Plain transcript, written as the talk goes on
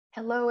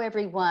Hello,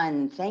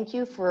 everyone. Thank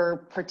you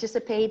for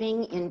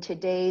participating in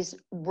today's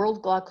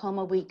World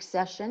Glaucoma Week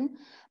session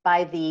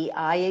by the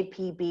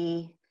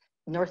IAPB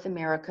North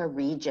America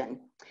region.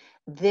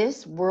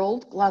 This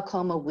World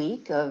Glaucoma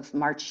Week of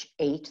March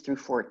 8 through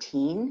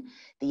 14,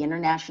 the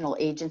International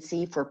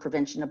Agency for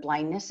Prevention of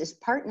Blindness is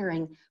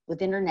partnering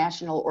with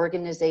international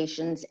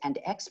organizations and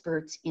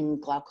experts in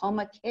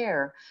glaucoma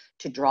care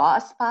to draw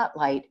a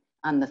spotlight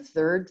on the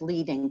third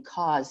leading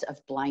cause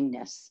of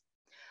blindness.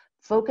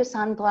 Focus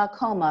on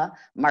Glaucoma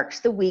marks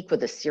the week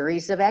with a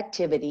series of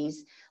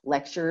activities,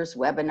 lectures,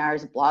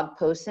 webinars, blog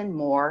posts, and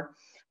more.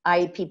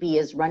 IAPB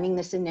is running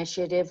this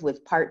initiative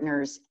with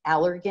partners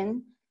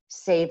Allergan,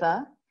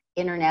 SEVA,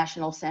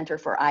 International Center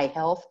for Eye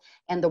Health,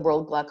 and the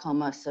World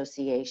Glaucoma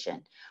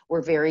Association.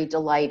 We're very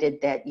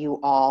delighted that you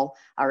all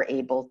are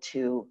able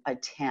to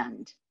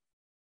attend.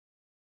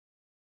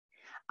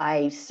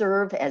 I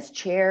serve as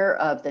chair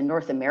of the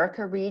North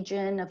America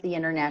region of the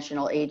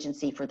International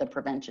Agency for the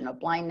Prevention of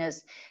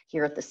Blindness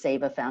here at the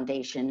SEVA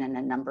Foundation and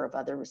a number of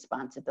other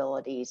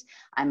responsibilities.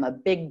 I'm a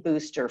big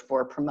booster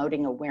for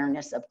promoting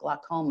awareness of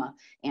glaucoma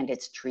and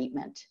its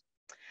treatment.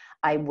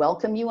 I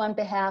welcome you on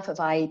behalf of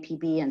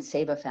IAPB and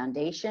SEVA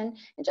Foundation,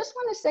 and just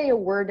want to say a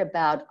word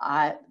about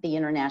the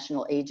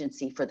International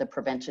Agency for the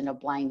Prevention of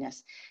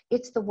Blindness.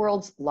 It's the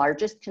world's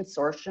largest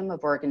consortium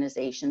of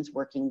organizations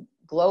working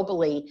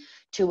globally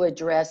to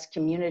address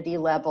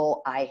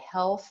community-level eye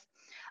health.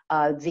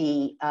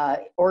 The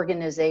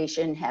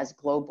organization has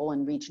global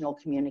and regional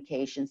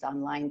communications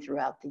online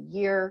throughout the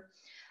year.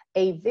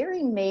 A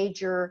very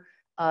major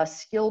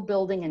skill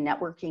building and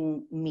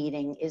networking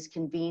meeting is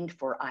convened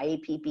for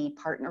IAPB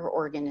partner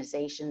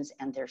organizations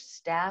and their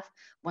staff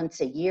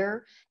once a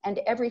year, and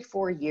every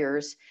 4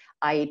 years,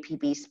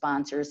 IAPB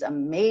sponsors a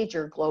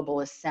major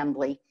global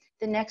assembly,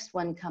 the next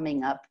one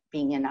coming up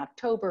being in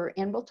October,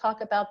 and we'll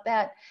talk about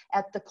that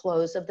at the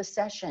close of the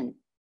session.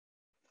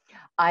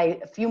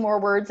 A few more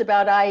words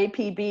about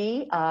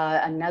IAPB.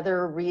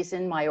 Another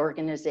reason my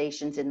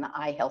organizations in the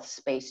eye health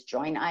space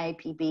join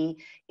IAPB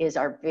is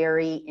our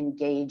very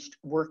engaged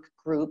work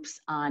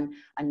groups on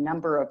a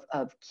number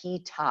of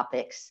key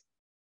topics,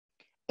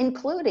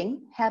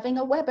 including having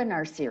a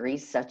webinar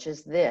series such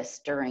as this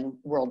during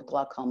World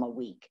Glaucoma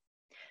Week.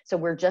 So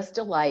we're just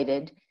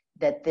delighted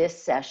that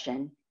this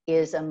session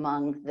is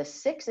among the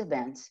 6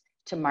 events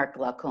to mark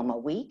Glaucoma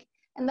Week.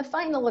 And the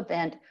final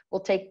event will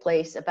take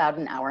place about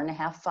an hour and a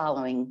half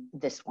following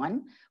this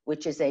one,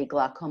 which is a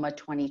Glaucoma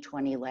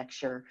 2020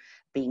 lecture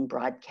being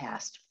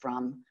broadcast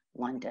from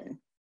London.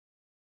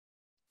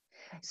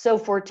 So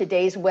for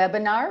today's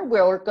webinar,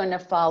 we're going to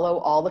follow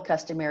all the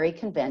customary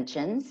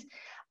conventions.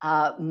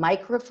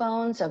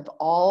 Microphones of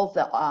all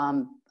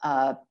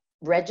the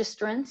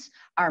registrants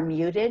are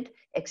muted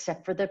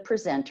except for the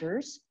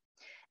presenters.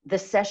 The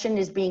session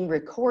is being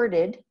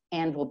recorded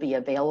and will be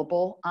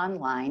available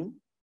online.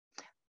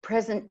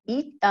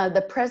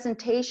 The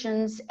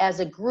presentations as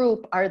a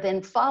group are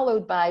then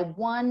followed by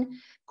one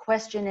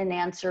question and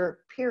answer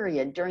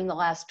period during the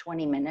last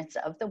 20 minutes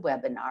of the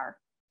webinar.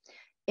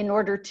 In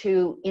order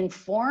to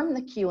inform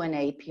the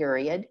Q&A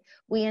period,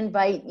 we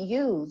invite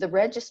you, the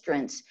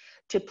registrants,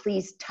 to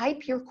please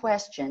type your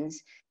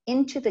questions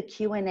into the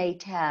Q&A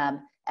tab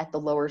at the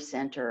lower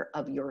center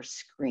of your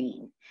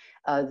screen.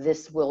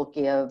 This will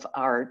give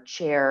our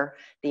chair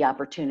the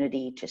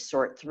opportunity to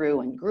sort through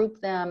and group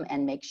them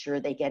and make sure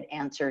they get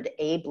answered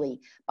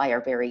ably by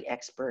our very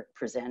expert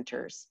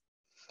presenters.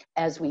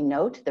 As we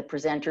note, the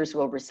presenters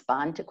will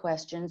respond to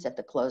questions at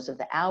the close of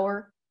the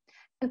hour,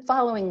 and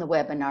following the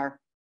webinar,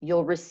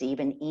 you'll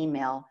receive an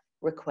email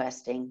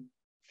requesting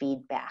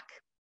feedback.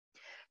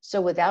 So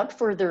without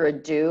further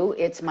ado,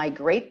 it's my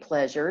great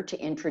pleasure to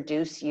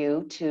introduce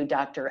you to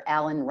Dr.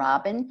 Alan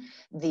Robin,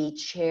 the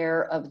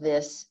chair of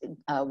this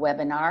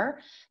webinar.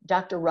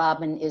 Dr.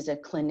 Robin is a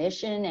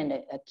clinician and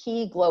a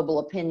key global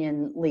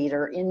opinion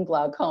leader in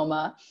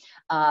glaucoma.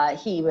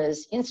 He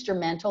was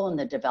instrumental in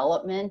the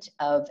development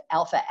of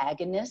alpha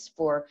agonists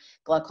for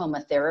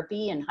glaucoma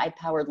therapy and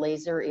high-powered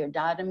laser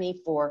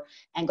iridotomy for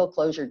angle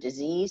closure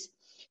disease.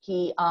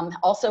 He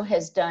also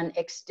has done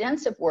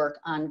extensive work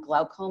on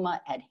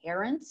glaucoma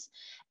adherence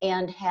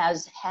and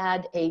has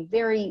had a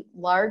very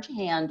large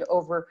hand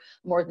over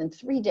more than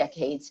 3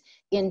 decades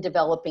in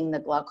developing the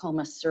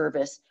glaucoma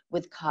service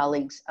with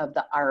colleagues of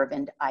the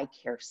Aravind Eye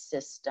Care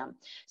System.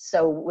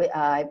 So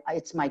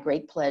it's my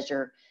great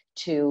pleasure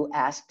to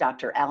ask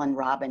Dr. Alan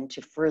Robin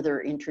to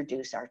further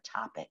introduce our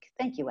topic.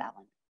 Thank you,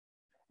 Alan.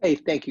 Hey,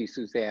 thank you,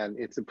 Suzanne.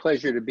 It's a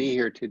pleasure to be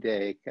here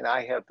today. Can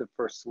I have the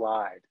first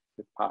slide,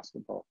 if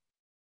possible?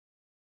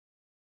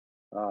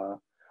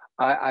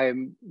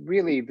 I'm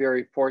really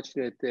very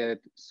fortunate that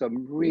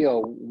some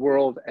real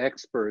world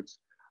experts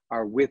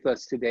are with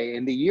us today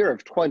in the year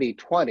of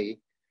 2020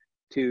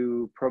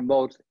 to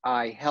promote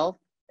eye health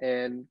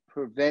and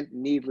prevent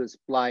needless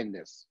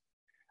blindness.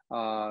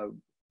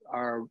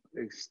 Our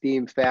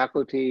esteemed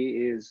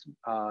faculty is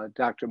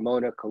Dr.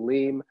 Mona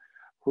Kaleem,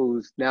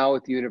 who's now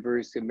at the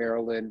University of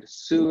Maryland,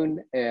 soon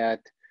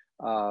at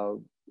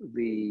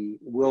the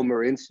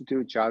Wilmer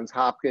Institute, Johns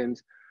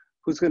Hopkins,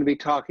 who's going to be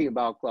talking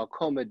about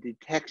glaucoma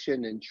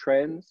detection and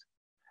trends.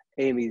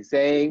 Amy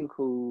Zhang,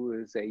 who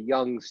is a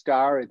young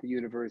star at the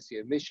University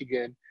of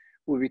Michigan,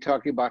 will be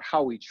talking about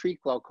how we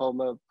treat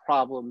glaucoma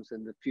problems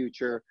in the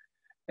future.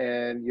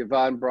 And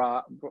Yvonne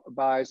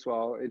Bies, who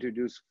I'll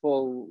introduce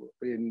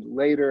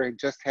later,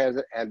 just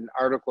has an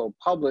article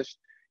published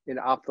in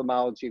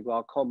Ophthalmology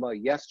Glaucoma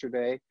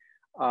yesterday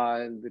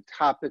on the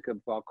topic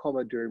of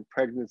glaucoma during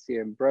pregnancy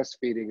and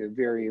breastfeeding, a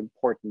very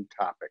important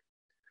topic.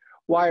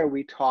 Why are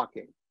we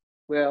talking?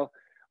 Well,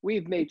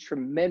 we've made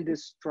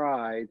tremendous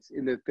strides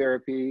in the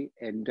therapy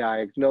and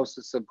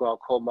diagnosis of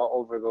glaucoma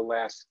over the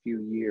last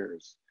few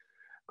years.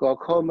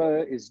 Glaucoma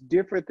is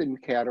different than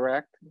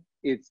cataract.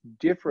 It's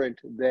different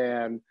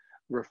than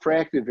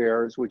refractive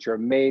errors, which are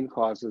main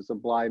causes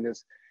of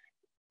blindness,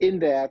 in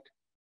that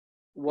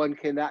one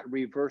cannot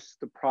reverse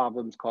the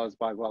problems caused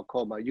by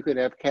glaucoma. You can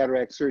have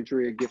cataract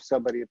surgery and give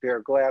somebody a pair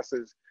of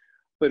glasses,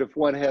 but if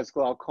one has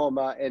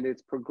glaucoma and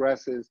it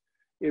progresses,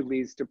 it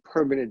leads to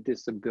permanent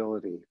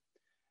disability.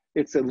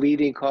 It's a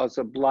leading cause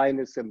of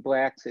blindness in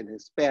Blacks and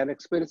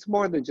Hispanics, but it's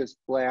more than just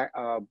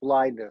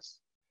blindness.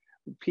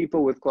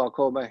 People with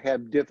glaucoma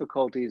have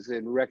difficulties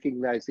in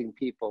recognizing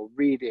people,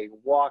 reading,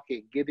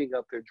 walking, giving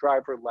up their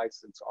driver's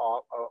license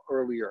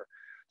earlier.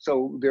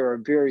 So there are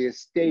various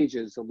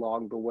stages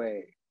along the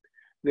way.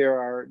 There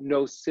are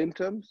no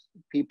symptoms.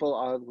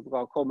 People with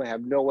glaucoma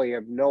have no way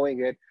of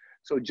knowing it.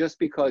 So just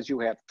because you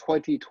have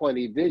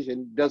 20/20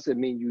 vision doesn't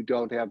mean you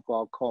don't have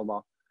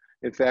glaucoma.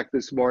 In fact,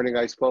 this morning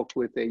I spoke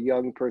with a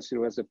young person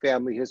who has a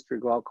family history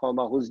of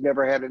glaucoma who's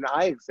never had an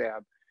eye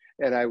exam,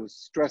 and I was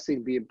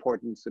stressing the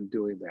importance of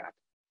doing that.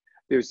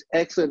 There's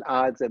excellent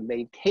odds of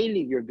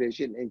maintaining your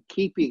vision and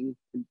keeping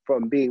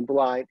from being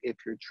blind if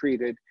you're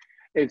treated.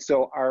 And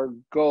so our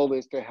goal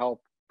is to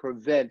help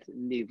prevent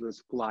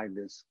needless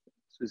blindness.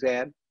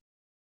 Suzanne?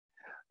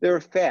 There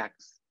are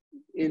facts.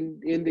 In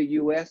the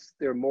US,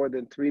 there are more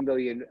than 3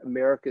 million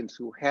Americans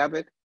who have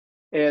it,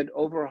 and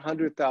over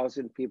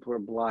 100,000 people are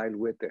blind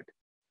with it.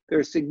 There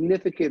are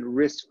significant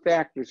risk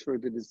factors for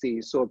the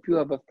disease. So if you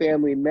have a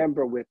family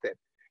member with it,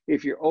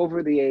 if you're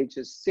over the age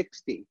of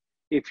 60,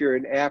 if you're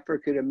an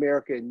African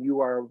American,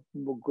 you are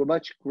a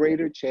much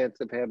greater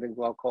chance of having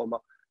glaucoma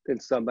than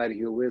somebody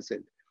who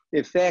isn't.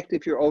 In fact,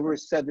 if you're over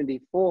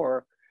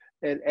 74,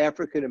 an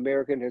African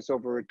American has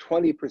over a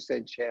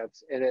 20%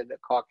 chance, and a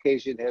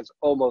Caucasian has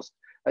almost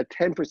a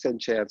 10%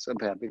 chance of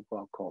having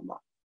glaucoma.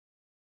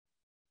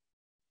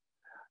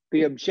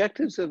 The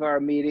objectives of our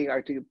meeting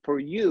are for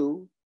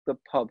you, the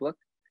public,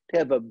 to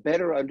have a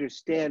better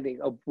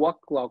understanding of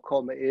what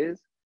glaucoma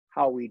is,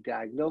 how we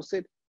diagnose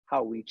it,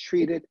 how we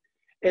treat it,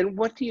 and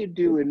what do you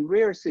do in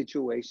rare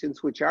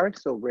situations, which aren't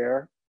so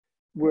rare,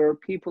 where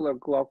people with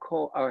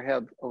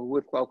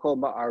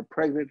glaucoma are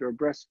pregnant or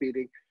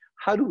breastfeeding.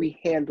 How do we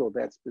handle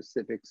that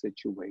specific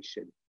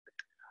situation?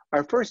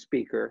 Our first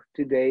speaker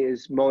today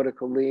is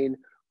Monica Lean,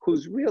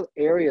 whose real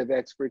area of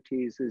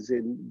expertise is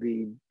in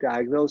the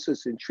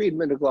diagnosis and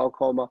treatment of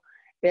glaucoma,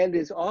 and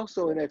is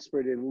also an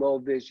expert in low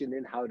vision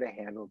and how to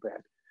handle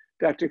that.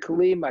 Dr.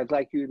 Kaleem, I'd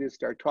like you to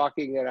start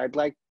talking, and I'd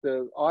like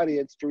the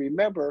audience to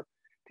remember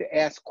to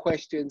ask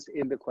questions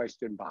in the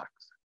question box.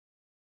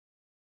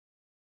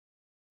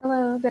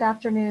 Hello, good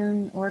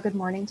afternoon or good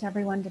morning to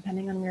everyone,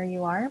 depending on where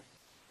you are.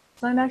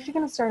 So I'm actually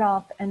going to start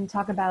off and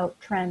talk about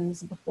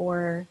trends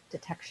before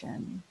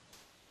detection.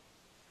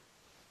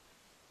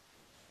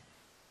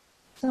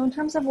 So in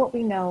terms of what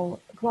we know,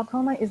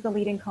 glaucoma is the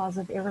leading cause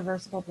of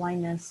irreversible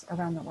blindness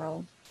around the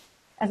world.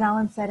 As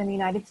Alan said, in the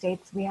United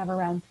States, we have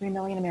around 3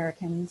 million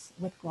Americans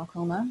with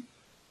glaucoma,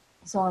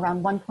 so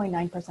around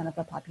 1.9% of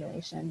the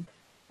population,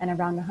 and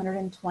around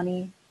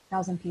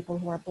 120,000 people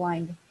who are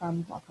blind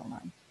from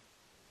glaucoma.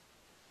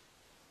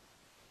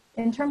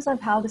 In terms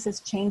of how this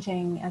is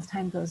changing as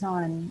time goes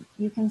on,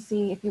 you can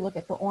see, if you look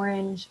at the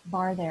orange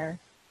bar there,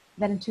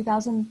 that in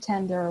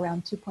 2010, there were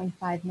around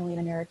 2.5 million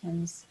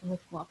Americans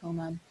with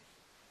glaucoma.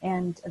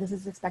 And this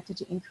is expected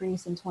to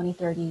increase in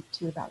 2030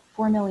 to about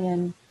 4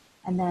 million,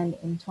 and then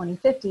in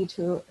 2050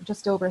 to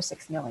just over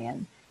 6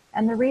 million.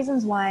 And the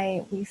reasons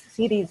why we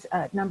see these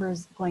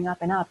numbers going up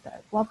and up,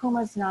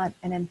 glaucoma is not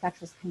an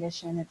infectious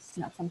condition. It's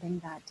not something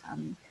that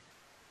can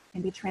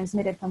be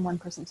transmitted from one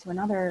person to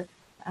another.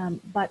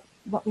 But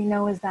what we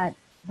know is that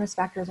risk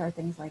factors are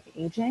things like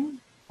aging.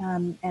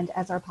 And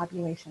as our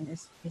population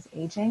is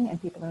aging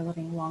and people are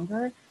living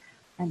longer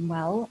and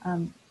well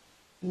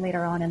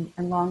later on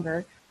and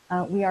longer,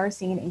 we are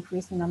seeing an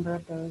increasing number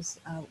of those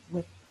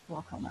with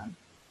glaucoma.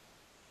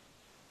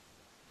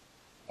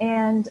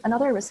 And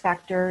another risk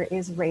factor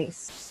is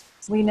race.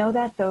 We know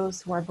that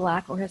those who are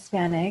Black or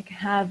Hispanic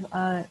have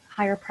a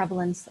higher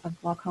prevalence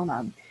of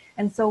glaucoma.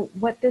 And so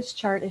what this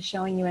chart is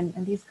showing you,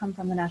 and these come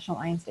from the National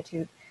Eye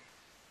Institute,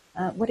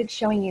 what it's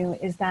showing you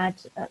is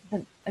that,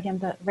 again,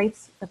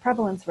 the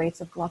prevalence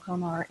rates of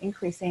glaucoma are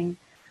increasing.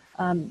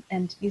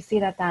 And you see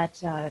that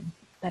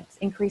that's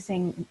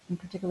increasing,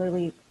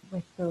 particularly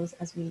with those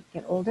as we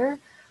get older.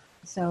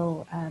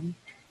 So,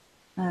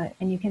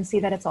 and you can see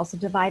that it's also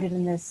divided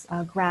in this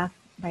graph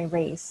by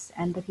race,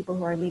 and the people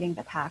who are leading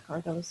the pack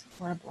are those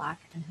who are Black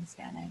and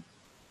Hispanic.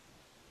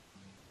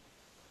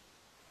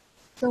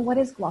 So what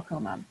is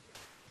glaucoma?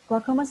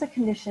 Glaucoma is a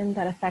condition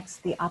that affects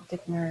the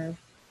optic nerve,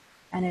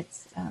 and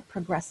it's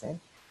progressive.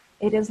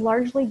 It is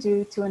largely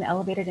due to an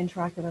elevated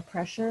intraocular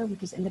pressure,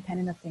 which is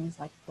independent of things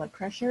like blood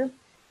pressure.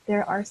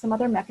 There are some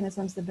other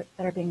mechanisms that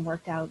are being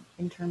worked out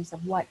in terms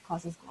of what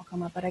causes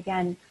glaucoma, but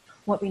again,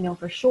 what we know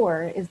for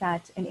sure is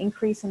that an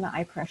increase in the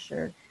eye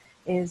pressure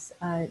is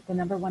the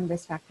 #1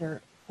 risk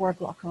factor for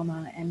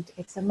glaucoma, and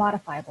it's a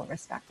modifiable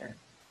risk factor.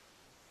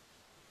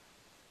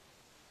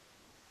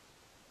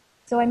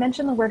 So I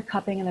mentioned the word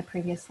cupping in the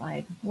previous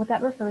slide. What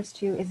that refers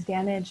to is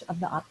damage of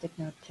the optic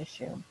nerve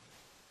tissue.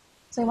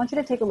 So I want you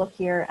to take a look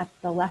here at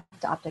the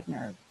left optic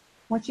nerve.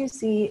 What you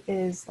see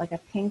is like a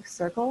pink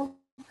circle.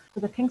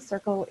 So the pink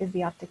circle is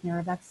the optic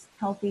nerve, that's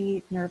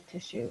healthy nerve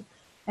tissue.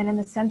 And in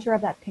the center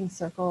of that pink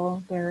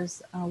circle,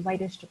 there's a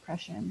whitish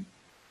depression.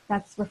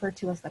 That's referred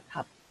to as the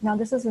cup. Now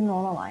this is a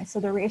normal eye. So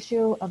the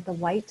ratio of the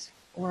white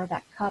or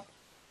that cup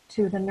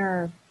to the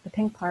nerve, the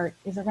pink part,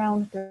 is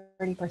around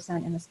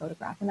 30% in this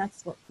photograph. And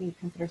that's what we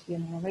consider to be a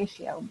normal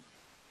ratio.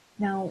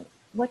 Now,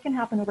 what can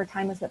happen over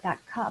time is that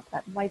that cup,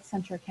 that white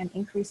center, can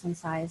increase in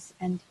size.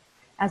 And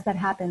as that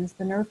happens,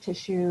 the nerve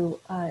tissue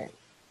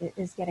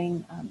is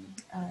getting,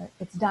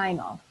 it's dying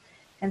off.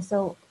 And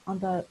so on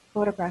the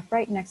photograph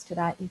right next to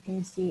that, you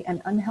can see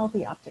an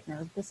unhealthy optic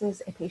nerve. This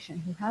is a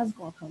patient who has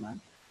glaucoma.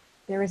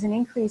 There is an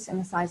increase in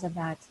the size of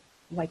that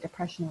white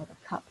depression or the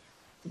cup.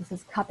 So this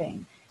is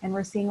cupping. And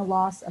we're seeing a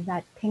loss of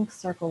that pink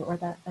circle or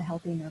the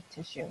healthy nerve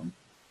tissue.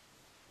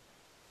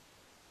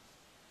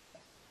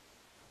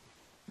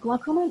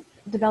 Glaucoma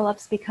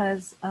develops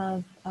because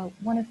of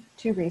one of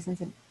two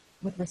reasons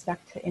with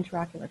respect to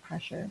intraocular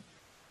pressure.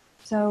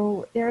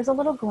 So there's a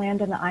little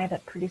gland in the eye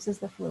that produces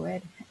the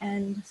fluid,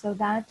 and so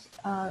that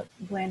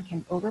gland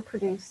can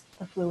overproduce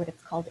the fluid.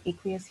 It's called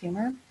aqueous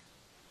humor.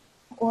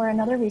 Or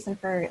another reason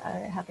for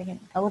having an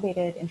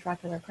elevated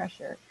intraocular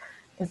pressure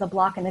is a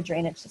block in the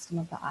drainage system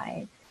of the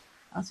eye.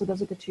 So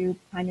those are the two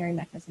primary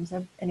mechanisms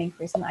of an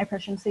increase in the eye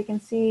pressure. So you can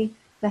see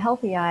the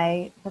healthy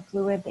eye, the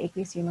fluid, the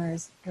aqueous humor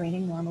is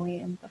draining normally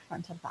in the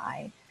front of the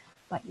eye.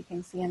 But you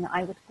can see in the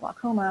eye with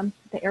glaucoma,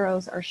 the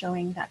arrows are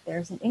showing that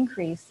there's an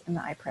increase in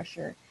the eye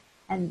pressure,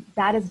 and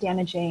that is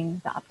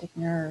damaging the optic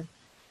nerve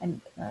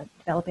and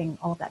developing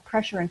all of that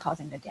pressure and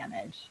causing the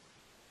damage.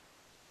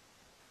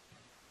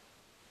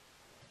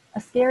 A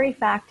scary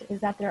fact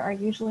is that there are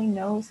usually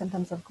no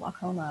symptoms of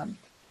glaucoma.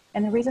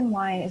 And the reason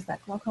why is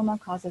that glaucoma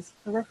causes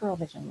peripheral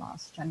vision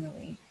loss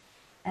generally.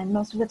 And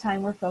most of the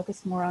time we're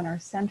focused more on our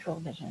central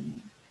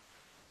vision.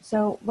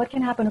 So what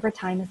can happen over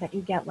time is that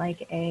you get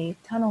like a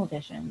tunnel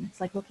vision.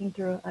 It's like looking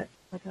through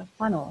like a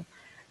funnel.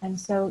 And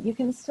so you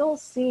can still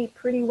see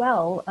pretty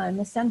well in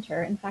the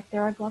center. In fact,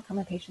 there are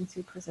glaucoma patients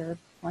who preserve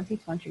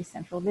 20/20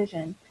 central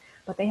vision,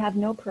 but they have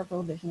no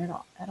peripheral vision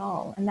at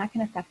all. And that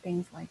can affect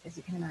things like, as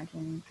you can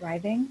imagine,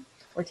 driving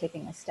or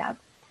taking a step.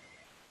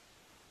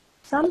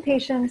 Some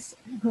patients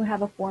who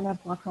have a form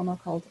of glaucoma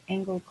called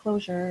angle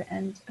closure,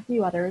 and a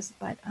few others,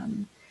 but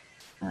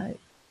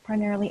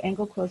primarily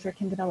angle closure,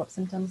 can develop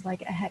symptoms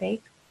like a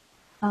headache.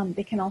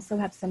 They can also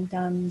have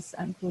symptoms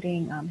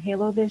including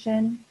halo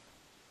vision,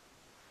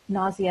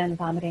 nausea, and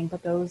vomiting,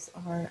 but those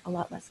are a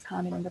lot less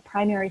common. In the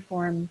primary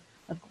form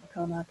of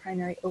glaucoma,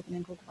 primary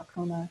open-angle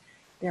glaucoma,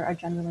 there are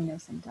generally no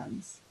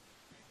symptoms.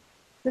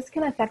 This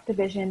can affect the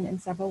vision in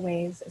several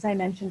ways. As I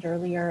mentioned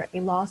earlier, a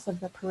loss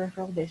of the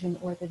peripheral vision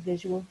or the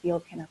visual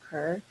field can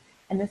occur,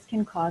 and this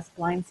can cause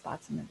blind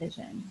spots in the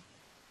vision.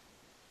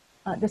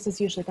 This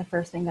is usually the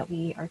first thing that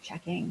we are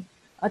checking.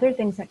 Other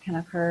things that can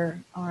occur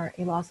are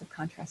a loss of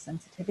contrast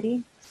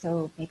sensitivity,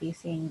 so maybe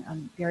seeing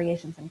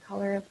variations in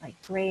color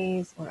like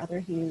grays or other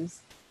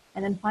hues.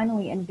 And then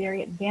finally, in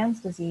very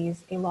advanced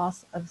disease, a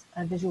loss of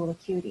visual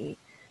acuity.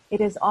 It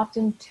is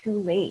often too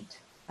late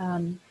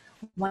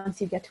once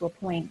you get to a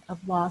point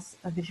of loss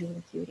of visual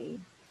acuity.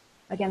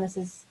 Again, this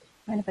is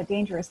kind of a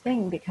dangerous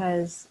thing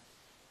because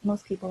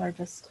most people are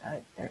just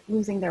they're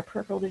losing their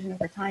peripheral vision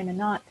over time and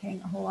not paying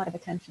a whole lot of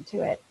attention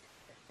to it.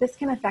 This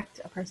can affect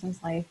a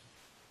person's life.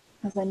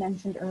 As I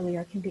mentioned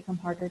earlier, it can become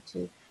harder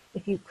to,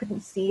 if you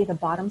couldn't see the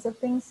bottoms of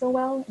things so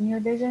well in your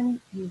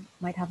vision, you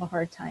might have a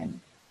hard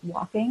time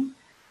walking.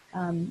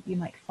 You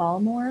might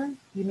fall more.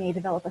 You may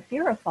develop a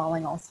fear of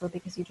falling also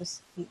because you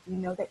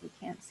know that you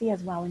can't see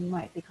as well and you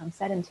might become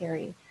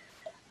sedentary.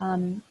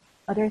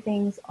 Other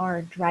things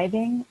are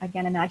driving.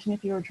 Again, imagine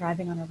if you were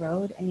driving on a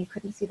road and you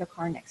couldn't see the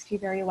car next to you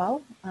very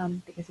well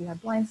because you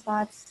had blind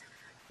spots,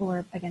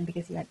 or again,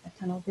 because you had a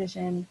tunnel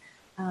vision.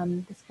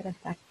 This could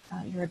affect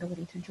your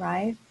ability to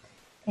drive.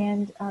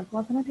 And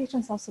glaucoma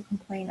patients also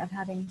complain of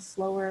having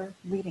slower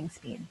reading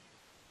speed.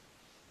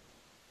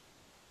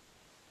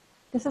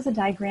 This is a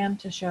diagram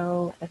to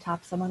show at the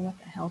top someone with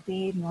a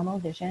healthy, normal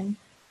vision,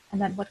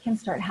 and then what can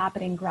start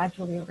happening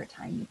gradually over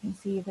time. You can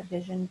see the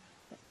vision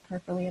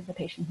peripherally of the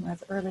patient who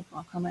has early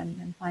glaucoma, and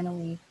then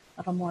finally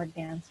of a more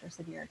advanced or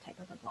severe type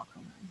of a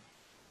glaucoma.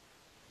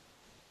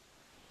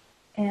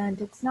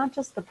 And it's not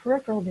just the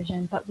peripheral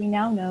vision, but we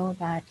now know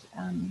that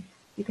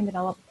you can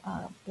develop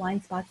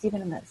blind spots even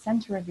in the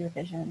center of your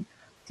vision.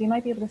 So you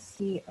might be able to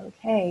see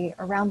okay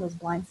around those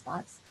blind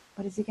spots.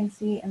 But as you can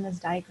see in this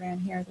diagram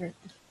here, the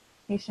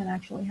patient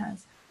actually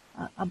has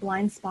a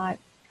blind spot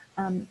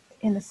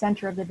in the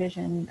center of the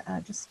vision,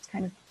 just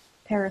kind of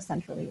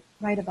paracentrally,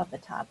 right above the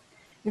top.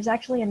 There's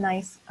actually a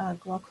nice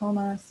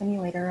glaucoma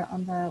simulator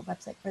on the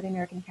website for the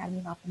American Academy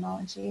of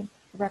Ophthalmology.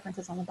 The reference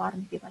is on the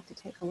bottom if you'd like to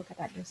take a look at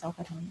that yourself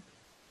at home.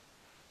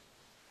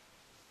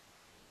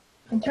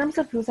 In terms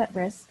of who's at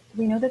risk,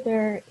 we know that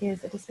there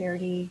is a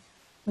disparity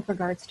with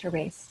regards to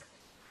race.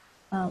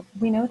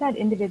 We know that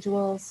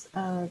individuals,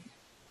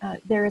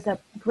 there is a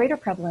greater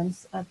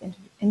prevalence of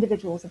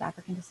individuals of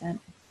African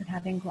descent of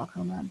having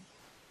glaucoma,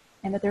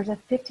 and that there's a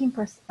 15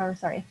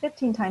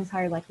 times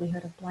higher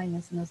likelihood of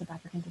blindness in those of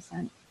African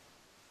descent.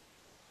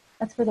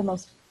 That's for the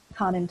most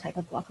common type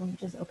of glaucoma,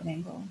 which is open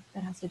angle,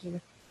 that has to do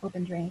with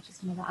open drainage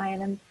system of the eye.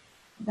 And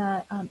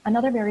then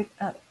another very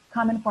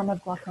common form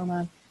of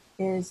glaucoma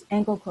is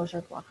angle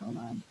closure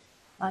glaucoma.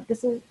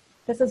 This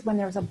is when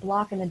there's a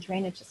block in the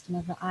drainage system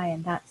of the eye,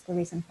 and that's the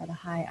reason for the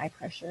high eye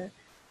pressure.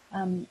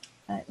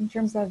 In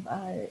terms of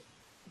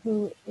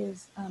who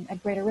is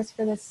at greater risk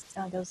for this,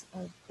 those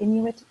of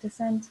Inuit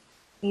descent,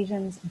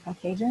 Asians, and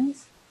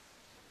Caucasians.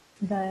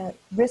 The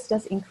risk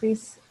does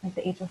increase at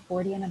the age of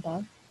 40 and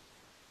above,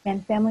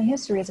 and family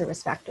history is a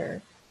risk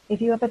factor.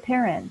 If you have a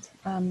parent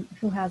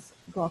who has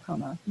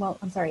glaucoma, well,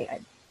 I'm sorry,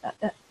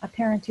 a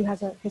parent who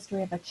has a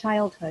history of a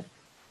childhood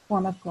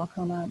form of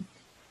glaucoma,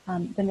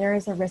 then there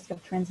is a risk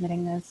of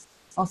transmitting this.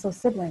 Also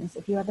siblings,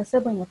 if you have a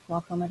sibling with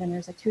glaucoma, then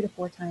there's a 2 to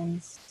 4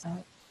 times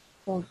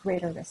fold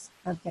greater risk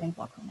of getting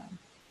glaucoma.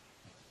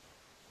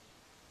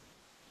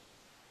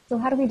 So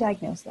how do we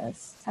diagnose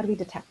this? How do we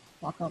detect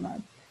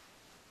glaucoma?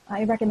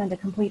 I recommend a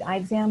complete eye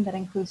exam that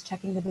includes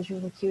checking the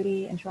visual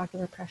acuity,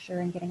 intraocular pressure,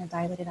 and getting a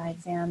dilated eye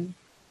exam.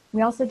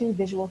 We also do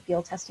visual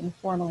field testing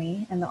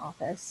formally in the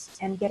office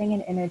and getting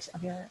an image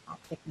of your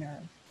optic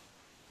nerve.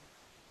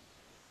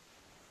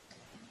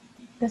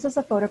 This is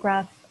a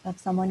photograph of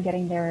someone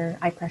getting their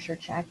eye pressure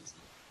checked.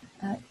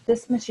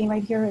 This machine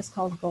right here is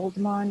called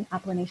Goldmann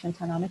applanation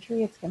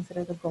tonometry. It's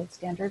considered the gold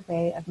standard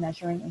way of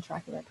measuring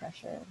intraocular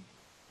pressure.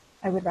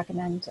 I would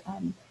recommend,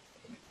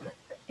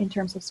 in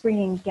terms of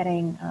screening,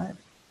 getting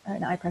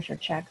an eye pressure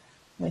check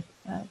with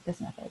this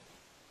method.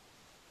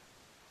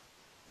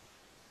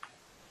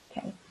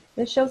 Okay,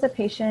 this shows a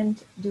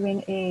patient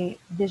doing a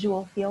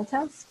visual field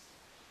test.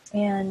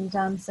 And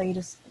so you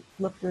just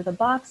look through the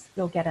box,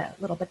 you'll get a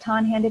little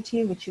baton handed to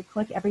you, which you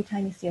click every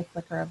time you see a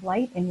flicker of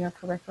light in your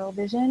peripheral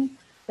vision.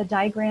 The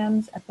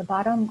diagrams at the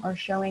bottom are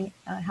showing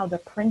how the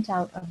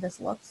printout of this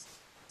looks.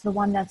 The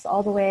one that's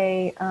all the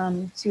way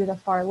to the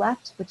far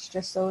left, which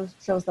just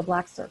shows the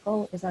black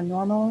circle, is a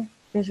normal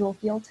visual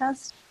field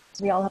test.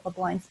 We all have a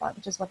blind spot,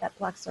 which is what that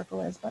black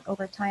circle is. But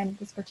over time,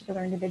 this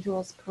particular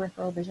individual's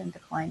peripheral vision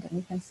declined, and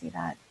you can see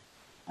that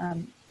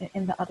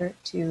in the other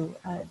two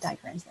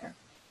diagrams there.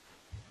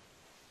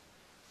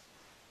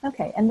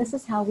 Okay, and this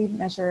is how we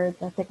measure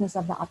the thickness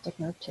of the optic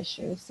nerve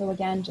tissue. So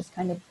again, just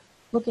kind of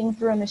looking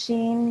through a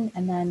machine,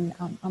 and then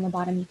on the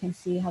bottom you can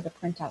see how the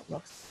printout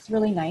looks. It's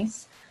really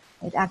nice.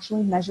 It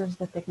actually measures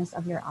the thickness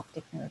of your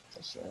optic nerve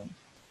tissue.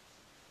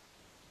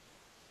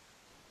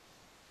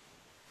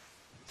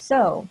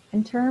 So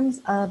in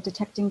terms of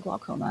detecting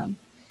glaucoma,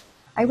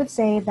 I would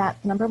say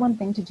that the #1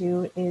 thing to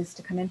do is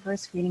to come in for a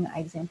screening eye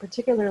exam,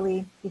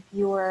 particularly if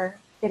you're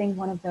fitting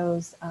one of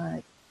those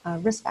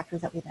risk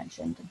factors that we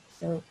mentioned.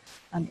 So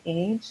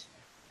age,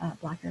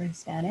 Black or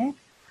Hispanic,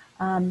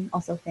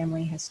 also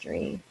family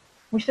history.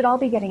 We should all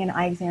be getting an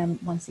eye exam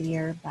once a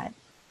year, but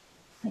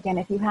again,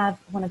 if you have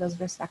one of those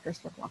risk factors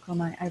for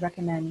glaucoma, I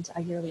recommend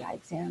a yearly eye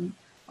exam.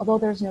 Although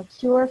there's no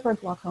cure for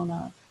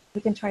glaucoma,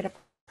 we can try to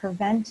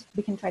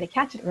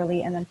catch it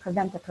early and then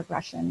prevent the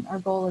progression. Our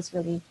goal is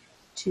really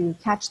to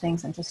catch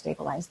things and to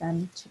stabilize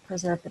them to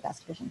preserve the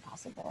best vision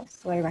possible.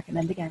 So I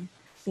recommend, again,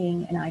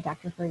 seeing an eye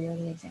doctor for a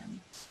yearly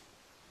exam.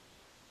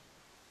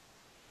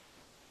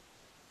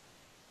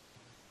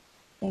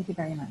 Thank you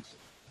very much.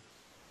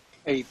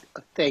 Hey,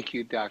 thank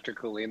you, Dr.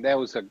 Colleen. That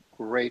was a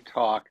great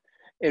talk.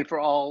 And for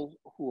all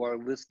who are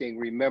listening,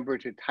 remember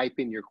to type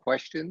in your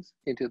questions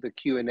into the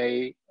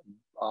Q&A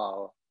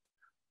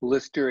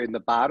lister in the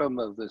bottom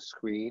of the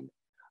screen.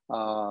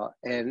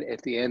 And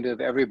at the end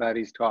of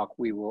everybody's talk,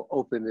 we will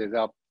open it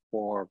up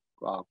for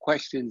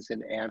questions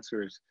and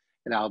answers,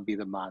 and I'll be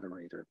the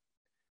moderator.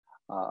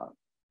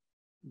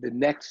 The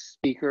next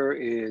speaker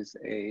is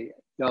a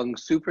young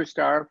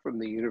superstar from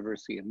the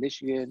University of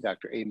Michigan,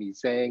 Dr. Amy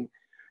Zhang.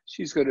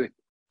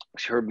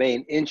 Her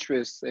main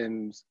interests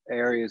and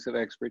areas of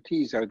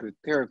expertise are the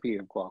therapy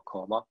of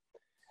glaucoma.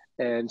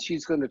 And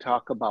she's going to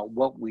talk about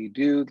what we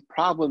do, the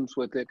problems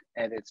with it,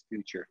 and its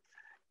future.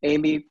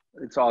 Amy,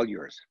 it's all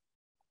yours.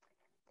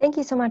 Thank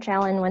you so much,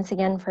 Alan, once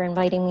again for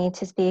inviting me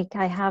to speak.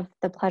 I have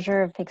the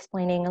pleasure of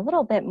explaining a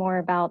little bit more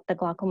about the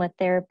glaucoma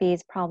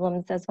therapies,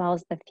 problems, as well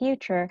as the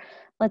future.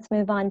 Let's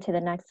move on to the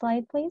next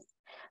slide, please.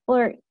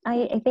 Well,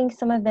 I think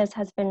some of this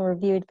has been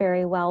reviewed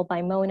very well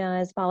by Mona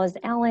as well as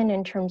Alan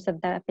in terms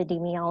of the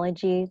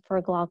epidemiology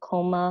for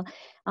glaucoma.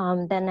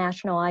 The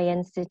National Eye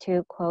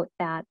Institute quote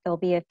that there'll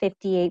be a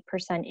 58%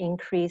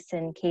 increase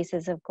in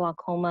cases of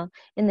glaucoma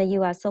in the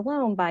US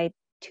alone by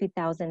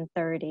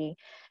 2030.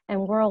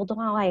 And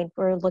worldwide,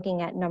 we're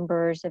looking at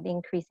numbers of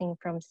increasing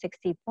from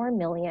 64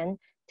 million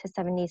to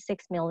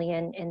 76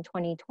 million in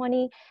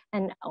 2020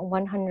 and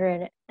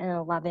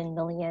 111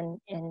 million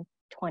in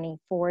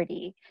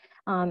 2040.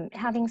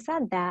 Having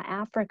said that,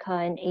 Africa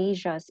and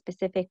Asia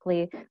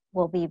specifically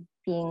will be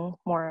being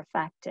more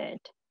affected.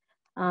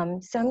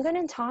 So I'm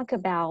going to talk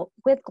about,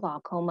 with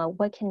glaucoma,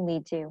 what can we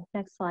do?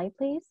 Next slide,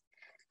 please.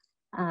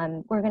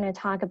 We're going to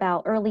talk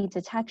about early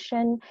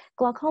detection.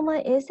 Glaucoma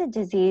is a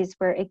disease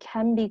where it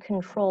can be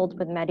controlled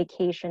with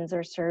medications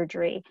or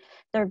surgery.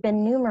 There have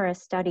been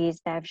numerous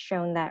studies that have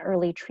shown that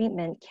early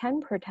treatment can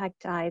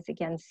protect eyes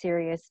against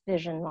serious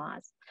vision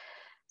loss.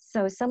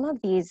 So some of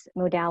these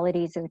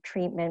modalities of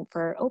treatment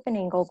for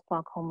open-angle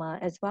glaucoma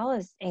as well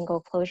as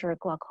angle closure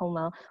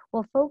glaucoma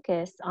will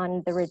focus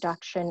on the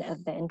reduction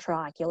of the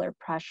intraocular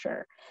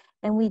pressure.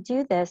 And we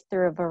do this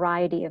through a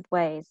variety of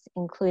ways,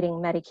 including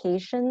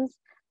medications,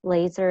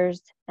 lasers,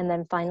 and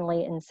then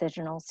finally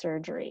incisional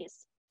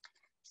surgeries.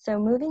 So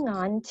moving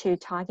on to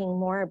talking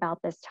more about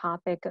this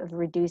topic of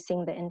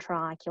reducing the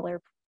intraocular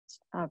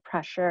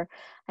pressure,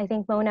 I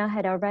think Mona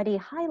had already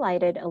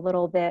highlighted a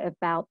little bit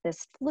about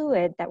this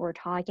fluid that we're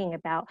talking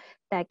about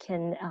that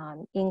can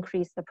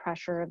increase the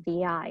pressure of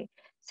the eye.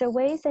 So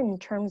ways in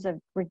terms of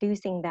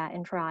reducing that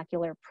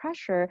intraocular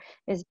pressure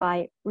is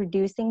by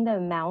reducing the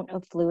amount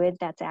of fluid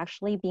that's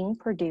actually being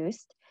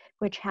produced,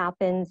 which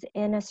happens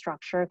in a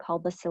structure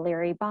called the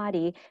ciliary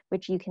body,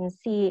 which you can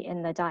see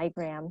in the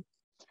diagram.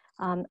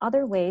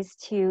 Other ways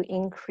to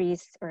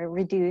increase or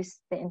reduce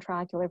the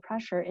intraocular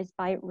pressure is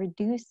by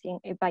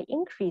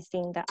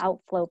increasing the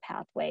outflow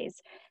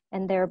pathways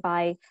and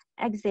thereby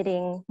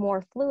exiting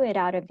more fluid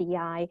out of the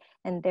eye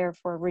and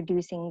therefore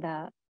reducing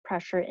the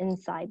pressure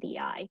inside the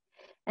eye.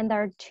 And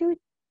there are two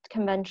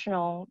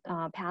conventional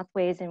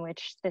pathways in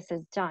which this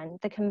is done.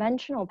 The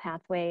conventional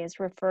pathway is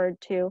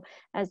referred to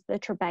as the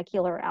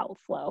trabecular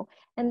outflow,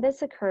 and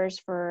this occurs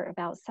for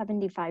about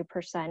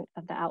 75%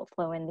 of the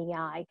outflow in the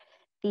eye.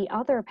 The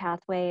other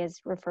pathway is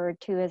referred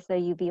to as the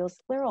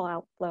uveoscleral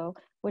outflow,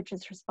 which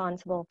is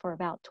responsible for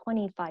about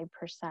 25%.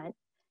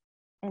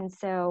 And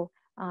so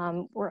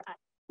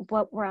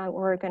what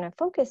we're going to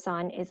focus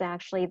on is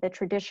actually the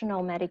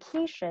traditional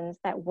medications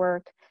that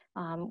work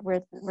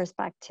with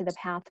respect to the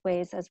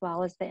pathways as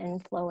well as the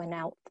inflow and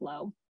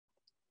outflow.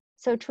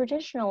 So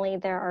traditionally,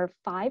 there are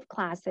 5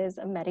 classes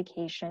of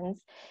medications,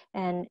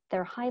 and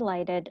they're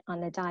highlighted on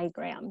the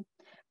diagram.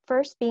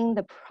 First being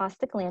the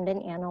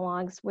prostaglandin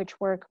analogs, which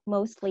work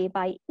mostly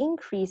by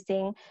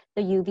increasing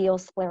the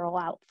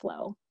uveoscleral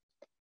outflow.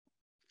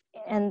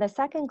 And the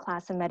second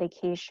class of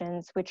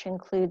medications, which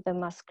include the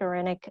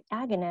muscarinic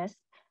agonists,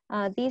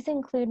 these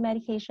include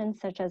medications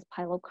such as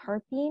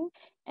pilocarpine,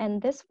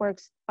 and this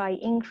works by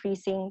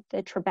increasing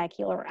the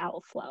trabecular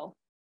outflow.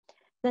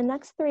 The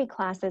next 3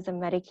 classes of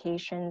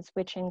medications,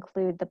 which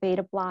include the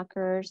beta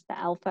blockers, the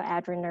alpha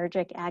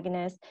adrenergic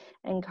agonists,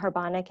 and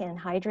carbonic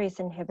anhydrase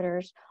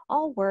inhibitors,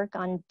 all work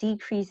on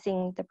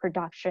decreasing the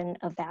production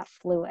of that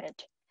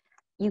fluid.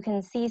 You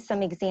can see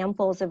some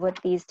examples of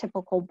what these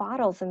typical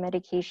bottles of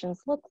medications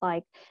look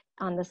like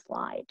on the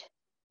slide.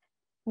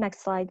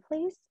 Next slide,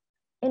 please.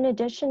 In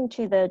addition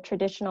to the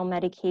traditional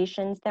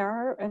medications, there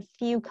are a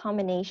few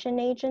combination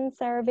agents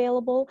that are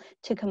available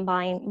to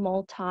combine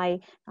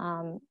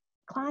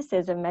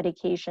classes of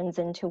medications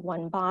into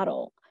one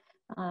bottle.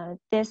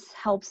 This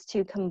helps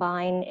to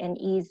combine and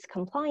ease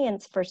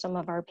compliance for some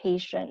of our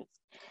patients.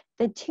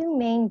 The 2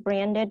 main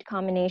branded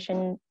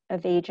combination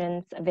of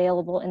agents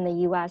available in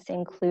the US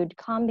include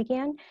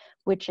Combigan,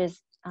 which is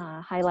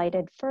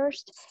highlighted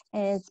first,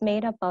 and it's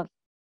made up of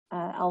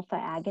alpha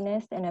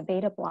agonist and a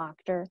beta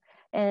blocker.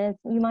 And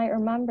you might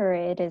remember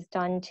it is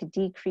done to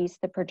decrease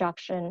the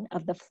production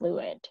of the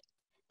fluid.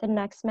 The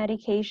next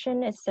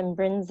medication is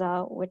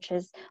Simbrinza, which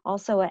is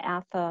also an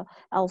alpha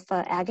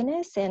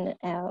agonist and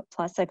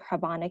plus a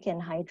carbonic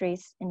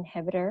anhydrase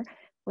inhibitor,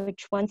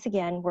 which once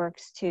again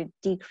works to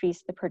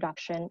decrease the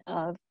production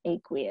of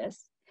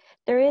aqueous.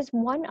 There is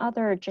one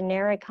other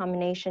generic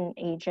combination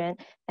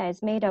agent that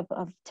is made up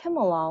of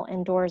timolol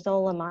and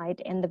dorzolamide,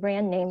 and the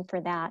brand name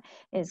for that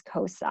is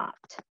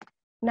Cosopt.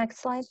 Next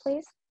slide,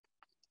 please.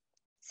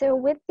 So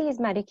with these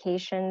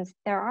medications,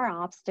 there are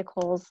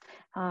obstacles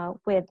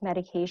with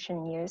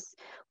medication use.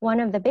 One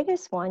of the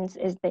biggest ones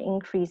is the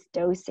increased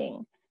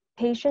dosing.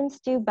 Patients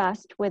do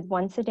best with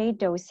once-a-day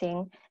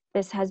dosing.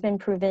 This has been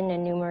proven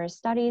in numerous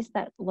studies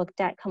that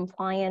looked at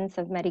compliance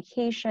of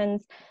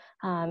medications.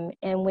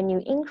 And when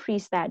you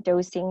increase that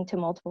dosing to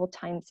multiple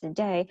times a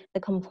day,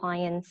 the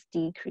compliance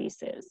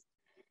decreases.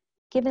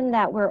 Given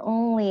that we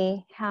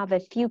only have a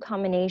few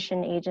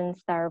combination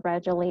agents that are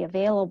readily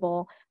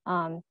available,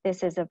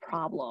 this is a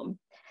problem.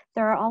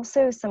 There are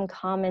also some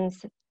common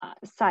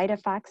side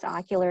effects,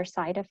 ocular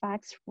side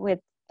effects with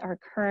our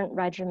current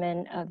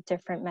regimen of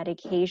different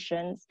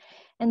medications.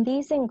 And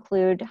these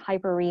include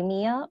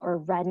hyperemia or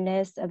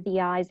redness of the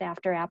eyes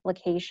after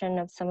application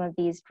of some of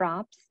these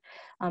drops.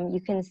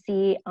 You can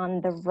see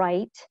on the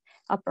right,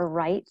 upper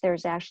right,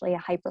 there's actually a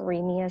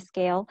hyperemia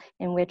scale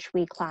in which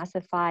we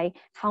classify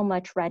how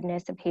much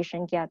redness a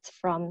patient gets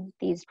from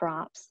these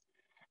drops.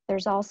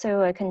 There's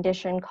also a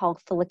condition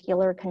called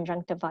follicular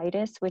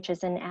conjunctivitis, which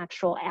is an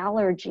actual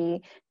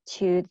allergy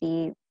to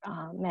the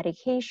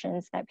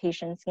medications that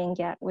patients can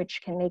get,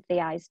 which can make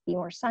the eyes be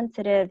more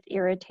sensitive,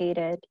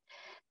 irritated.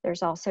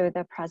 There's also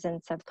the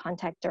presence of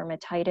contact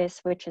dermatitis,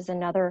 which is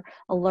another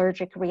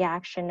allergic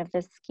reaction of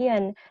the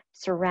skin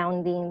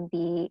surrounding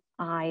the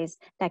eyes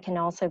that can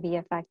also be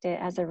affected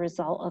as a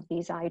result of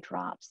these eye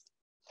drops.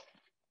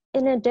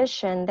 In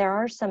addition, there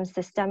are some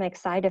systemic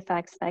side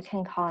effects that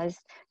can cause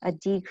a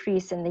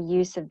decrease in the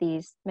use of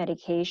these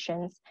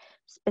medications.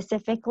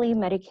 Specifically,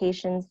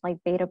 medications like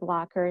beta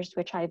blockers,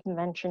 which I've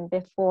mentioned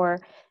before,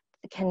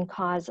 can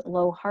cause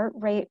low heart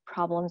rate,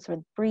 problems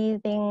with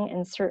breathing,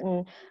 and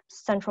certain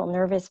central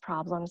nervous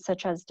problems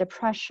such as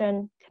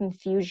depression,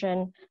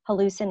 confusion,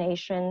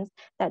 hallucinations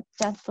that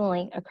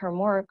definitely occur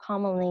more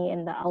commonly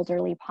in the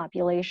elderly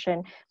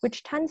population,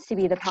 which tends to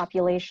be the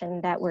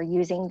population that we're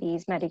using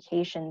these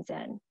medications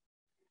in.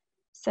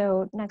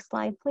 So next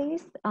slide,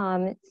 please.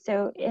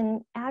 So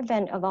in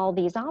advent of all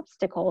these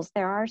obstacles,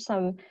 there are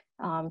some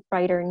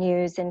brighter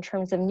news in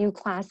terms of new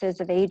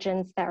classes of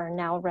agents that are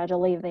now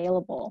readily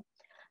available.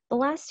 The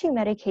last two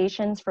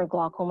medications for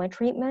glaucoma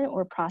treatment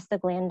were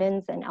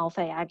prostaglandins and alpha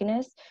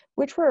agonists,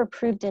 which were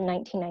approved in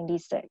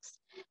 1996.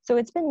 So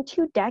it's been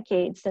 2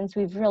 decades since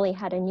we've really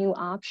had a new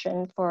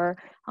option for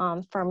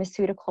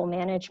pharmaceutical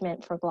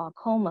management for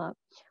glaucoma.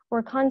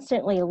 We're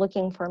constantly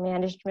looking for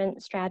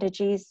management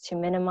strategies to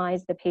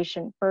minimize the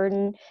patient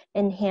burden,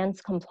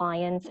 enhance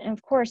compliance, and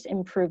of course,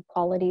 improve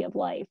quality of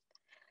life.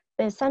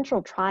 The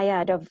essential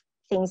triad of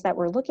things that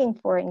we're looking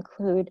for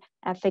include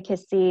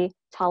efficacy,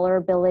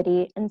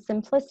 tolerability, and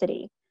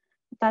simplicity.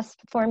 Best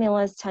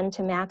formulas tend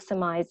to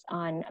maximize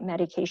on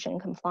medication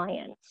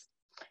compliance.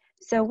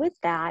 So with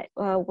that,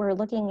 we're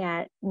looking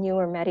at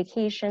newer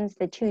medications.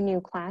 The 2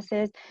 new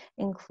classes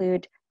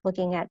include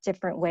looking at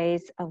different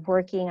ways of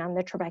working on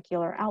the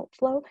trabecular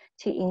outflow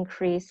to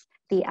increase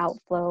the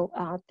outflow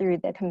through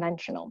the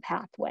conventional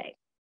pathway.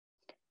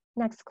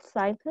 Next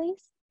slide,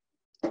 please.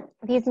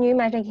 These new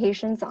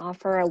medications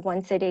offer a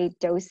once-a-day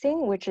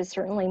dosing, which is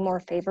certainly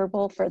more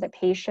favorable for the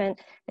patient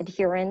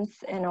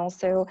adherence and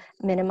also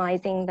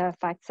minimizing the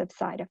effects of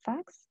side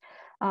effects.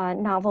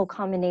 Novel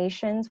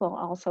combinations will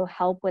also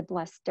help with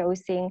less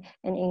dosing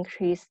and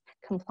increase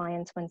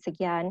compliance once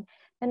again.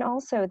 And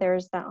also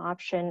there's the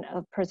option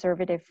of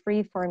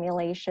preservative-free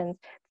formulations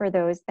for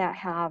those that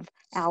have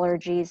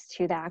allergies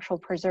to the actual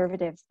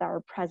preservatives that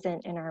are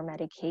present in our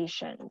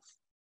medications.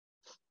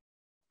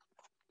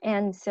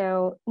 And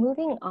so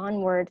moving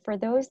onward, for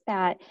those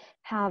that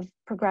have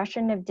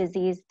progression of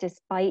disease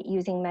despite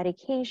using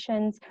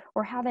medications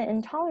or have an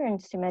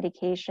intolerance to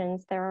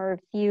medications, there are a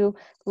few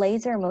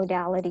laser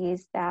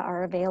modalities that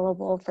are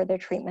available for the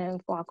treatment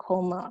of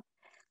glaucoma.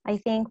 I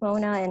think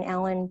Mona and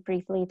Alan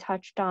briefly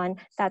touched on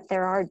that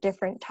there are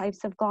different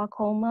types of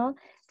glaucoma.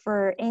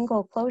 For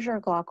angle closure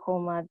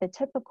glaucoma, the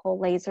typical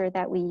laser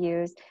that we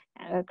use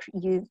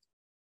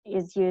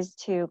is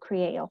used to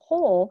create a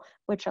hole,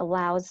 which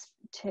allows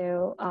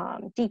to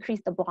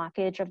decrease the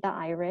blockage of the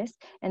iris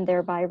and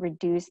thereby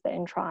reduce the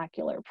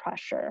intraocular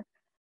pressure.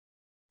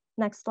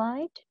 Next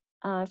slide.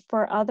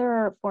 For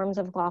other forms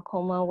of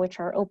glaucoma,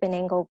 which are open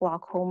angle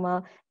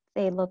glaucoma,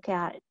 they look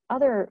at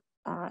other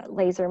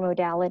laser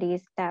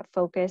modalities that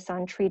focus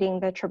on treating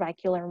the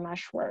trabecular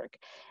meshwork.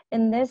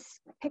 In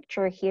this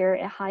picture here,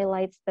 it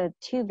highlights the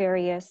 2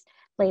 various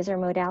laser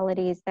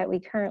modalities that we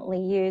currently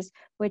use,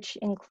 which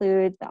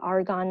include the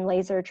argon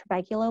laser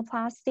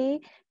trabeculoplasty,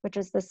 which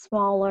is the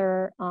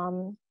smaller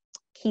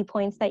key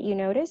points that you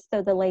notice.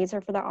 So the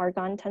laser for the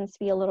argon tends to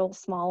be a little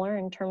smaller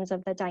in terms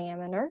of the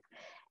diameter,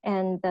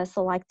 and the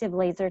selective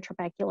laser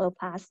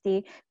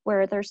trabeculoplasty,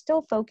 where they're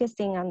still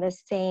focusing on the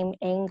same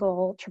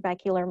angle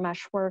trabecular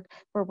meshwork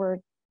where we're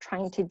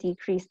trying to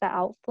decrease the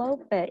outflow,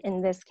 but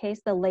in this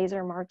case, the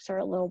laser marks are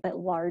a little bit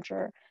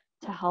larger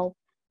to help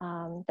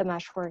the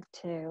meshwork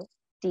to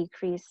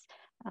decrease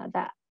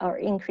that or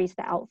increase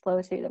the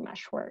outflow through the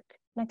meshwork.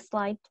 Next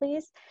slide,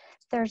 please.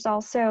 There's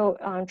also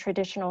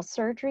traditional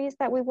surgeries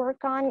that we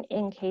work on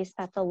in case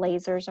that the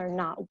lasers are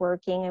not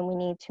working and we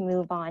need to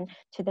move on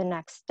to the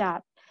next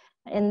step.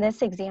 In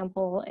this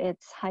example,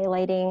 it's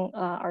highlighting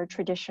our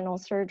traditional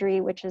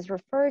surgery, which is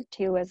referred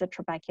to as a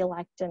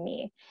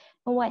trabeculectomy.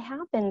 And what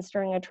happens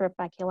during a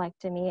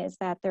trabeculectomy is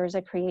that there's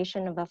a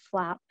creation of a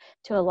flap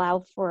to allow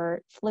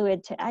for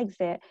fluid to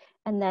exit,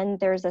 and then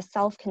there's a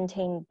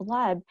self-contained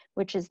bleb,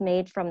 which is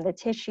made from the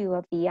tissue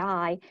of the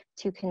eye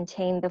to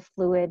contain the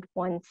fluid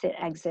once it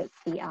exits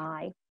the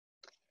eye.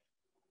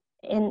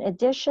 In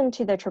addition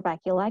to the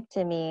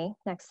trabeculectomy,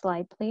 next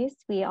slide please,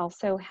 we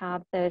also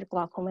have the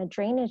glaucoma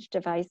drainage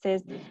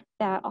devices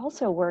that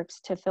also works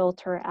to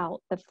filter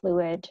out the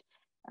fluid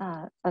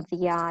of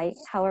the eye.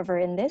 However,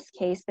 in this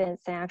case,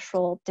 it's an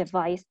actual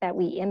device that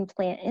we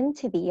implant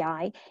into the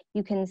eye.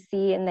 You can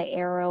see in the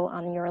arrow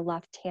on your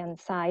left-hand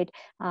side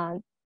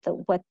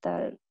what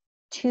the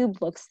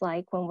tube looks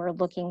like when we're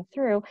looking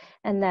through,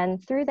 and then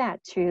through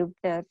that tube,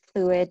 the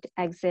fluid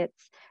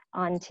exits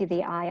onto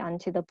the eye,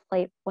 onto the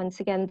plate. Once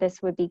again,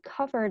 this would be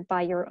covered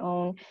by your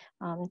own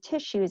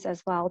tissues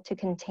as well to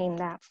contain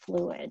that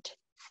fluid.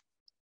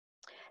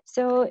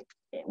 So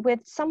with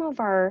some of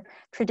our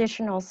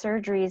traditional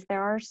surgeries,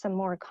 there are some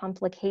more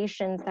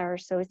complications that are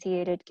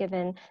associated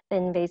given the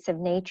invasive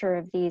nature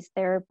of these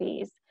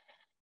therapies.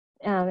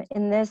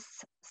 In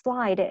this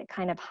slide, it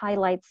kind of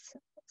highlights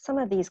some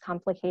of these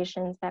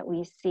complications that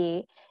we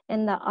see.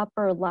 In the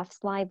upper left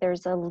slide,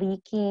 there's a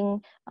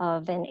leaking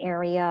of an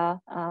area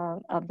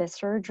of the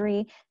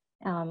surgery,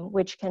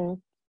 which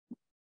can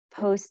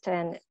post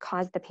and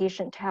cause the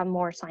patient to have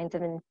more signs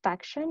of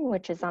infection,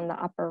 which is on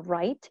the upper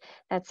right.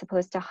 That's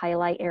supposed to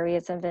highlight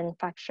areas of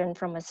infection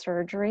from a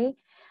surgery.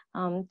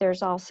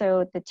 There's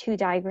also the two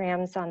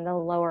diagrams on the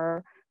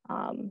lower,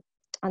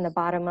 on the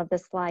bottom of the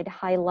slide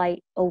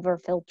highlight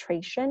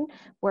overfiltration,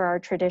 where our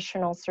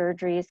traditional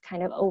surgeries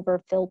kind of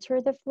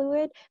overfilter the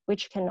fluid,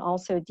 which can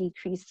also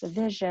decrease the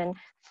vision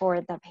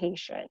for the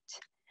patient.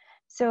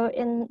 So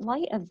in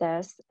light of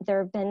this, there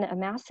have been a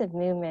massive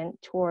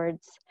movement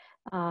towards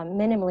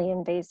minimally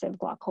invasive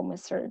glaucoma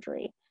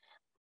surgery.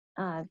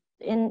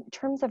 In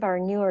terms of our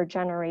newer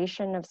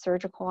generation of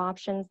surgical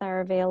options that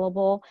are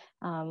available,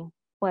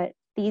 what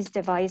these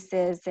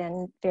devices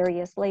and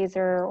various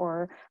laser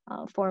or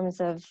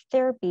forms of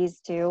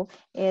therapies do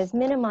is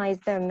minimize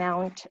the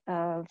amount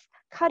of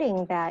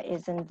cutting that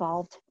is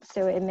involved,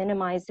 so it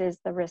minimizes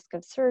the risk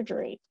of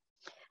surgery.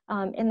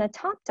 In the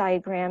top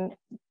diagram,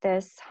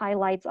 this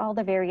highlights all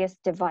the various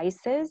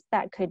devices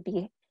that could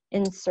be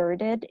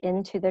inserted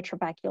into the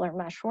trabecular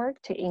meshwork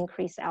to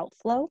increase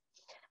outflow.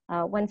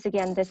 Once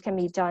again, this can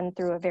be done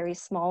through a very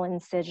small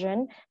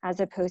incision as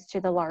opposed to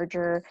the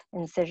larger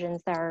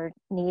incisions that are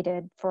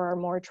needed for our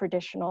more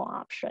traditional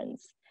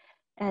options.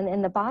 And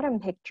in the bottom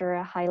picture,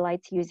 it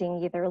highlights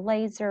using either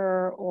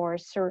laser or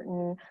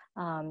certain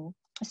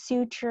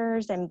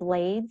sutures and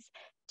blades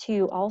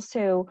to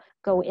also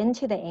go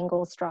into the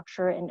angle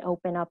structure and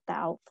open up the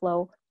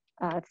outflow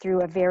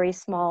through a very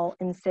small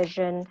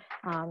incision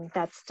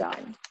that's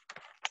done.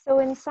 So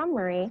in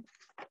summary,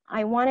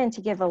 I wanted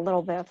to give a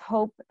little bit of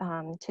hope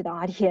to the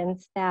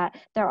audience that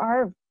there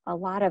are a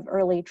lot of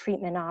early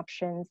treatment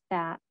options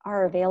that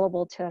are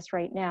available to us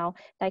right now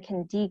that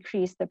can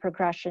decrease the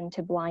progression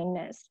to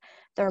blindness.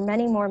 There are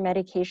many more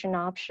medication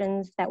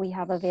options that we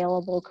have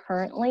available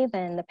currently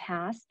than in the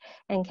past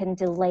and can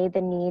delay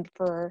the need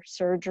for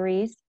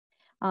surgeries.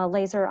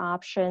 Laser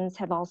options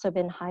have also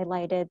been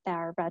highlighted that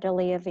are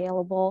readily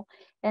available.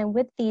 And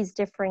with these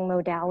differing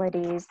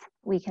modalities,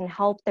 we can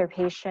help their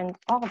patient,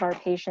 all of our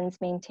patients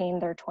maintain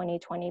their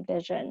 20/20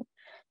 vision.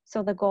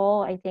 So the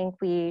goal, I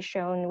think we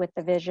shown with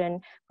the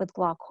vision with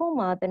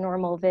glaucoma, the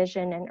normal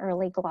vision and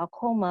early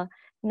glaucoma.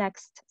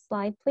 Next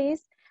slide,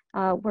 please.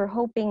 We're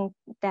hoping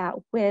that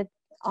with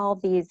all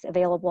these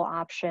available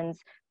options,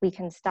 we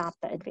can stop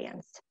the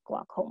advanced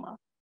glaucoma.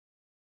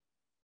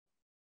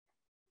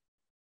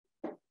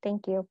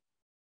 Thank you.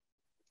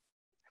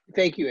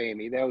 Thank you,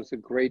 Amy. That was a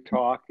great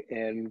talk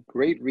and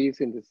great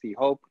reason to see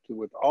hope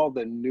with all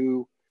the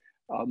new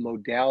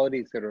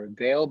modalities that are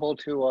available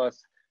to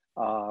us.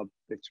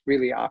 It's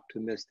really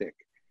optimistic.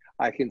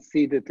 I can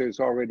see that there's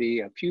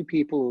already a few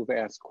people who've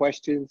asked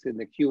questions in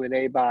the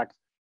Q&A box.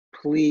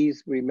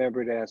 Please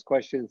remember to ask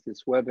questions.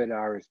 This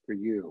webinar is for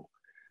you.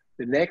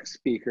 The next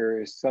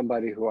speaker is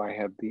somebody who I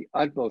have the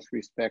utmost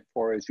respect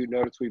for. As you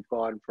notice, we've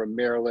gone from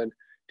Maryland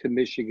to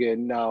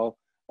Michigan, now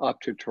up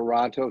to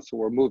Toronto, so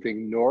we're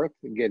moving north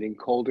and getting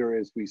colder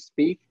as we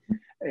speak.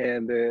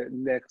 And the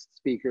next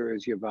speaker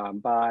is Yvonne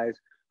Baez,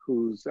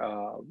 who's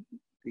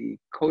the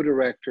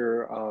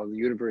co-director of the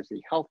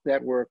University Health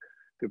Network,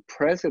 the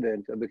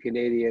president of the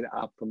Canadian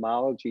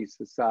Ophthalmology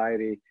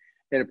Society,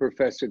 and a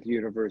professor at the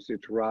University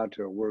of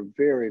Toronto. We're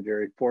very,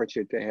 very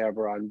fortunate to have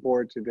her on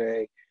board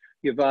today.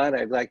 Yvonne,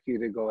 I'd like you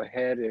to go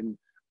ahead, and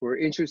we're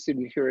interested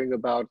in hearing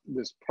about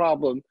this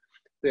problem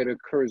that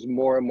occurs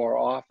more and more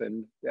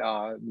often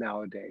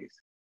nowadays.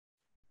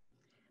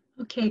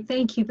 Okay,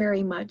 thank you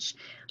very much.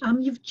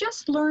 You've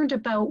just learned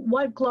about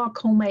what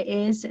glaucoma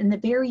is and the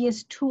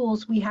various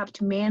tools we have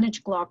to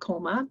manage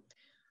glaucoma.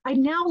 I'd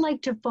now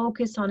like to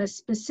focus on a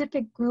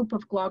specific group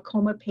of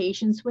glaucoma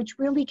patients which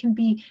really can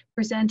be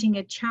presenting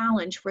a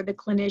challenge for the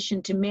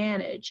clinician to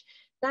manage.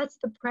 That's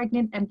the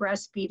pregnant and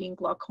breastfeeding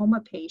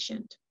glaucoma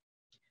patient.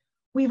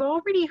 We've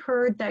already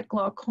heard that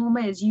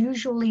glaucoma is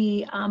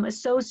usually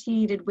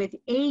associated with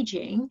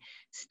aging.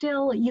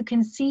 Still, you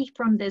can see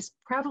from this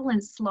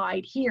prevalence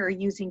slide here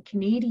using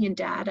Canadian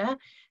data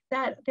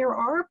that there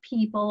are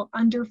people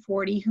under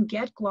 40 who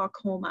get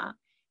glaucoma.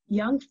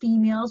 Young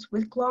females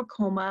with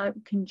glaucoma,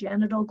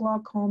 congenital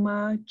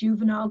glaucoma,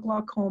 juvenile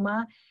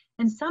glaucoma,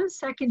 and some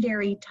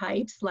secondary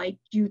types like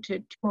due to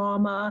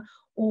trauma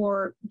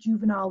or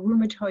juvenile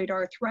rheumatoid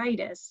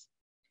arthritis.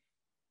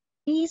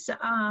 These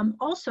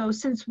also,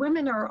 since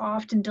women are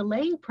often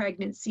delaying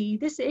pregnancy,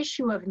 this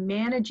issue of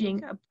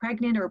managing a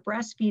pregnant or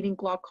breastfeeding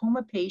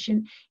glaucoma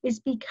patient is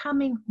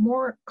becoming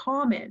more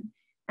common.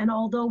 And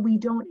although we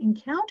don't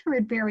encounter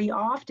it very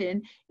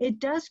often, it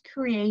does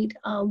create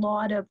a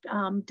lot of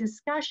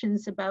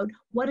discussions about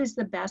what is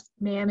the best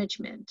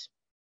management.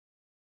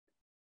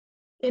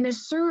 In a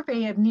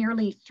survey of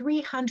nearly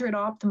 300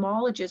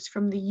 ophthalmologists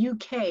from the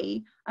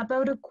UK,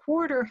 about a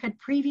quarter had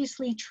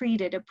previously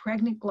treated a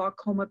pregnant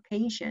glaucoma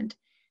patient,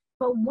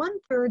 but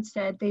 1/3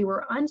 said they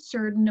were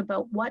uncertain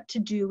about what to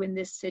do in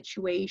this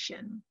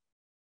situation.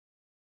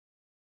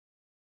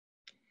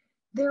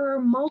 There are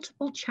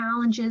multiple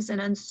challenges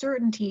and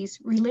uncertainties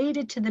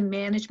related to the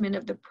management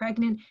of the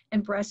pregnant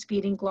and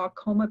breastfeeding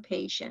glaucoma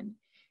patient.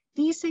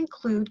 These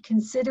include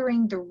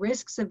considering the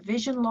risks of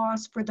vision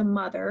loss for the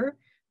mother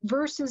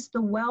versus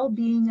the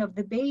well-being of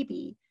the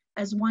baby,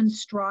 as one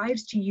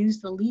strives to use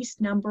the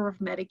least number of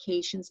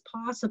medications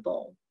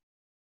possible.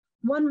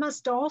 One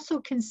must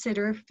also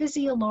consider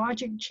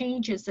physiologic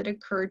changes that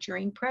occur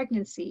during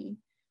pregnancy.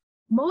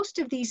 Most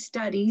of these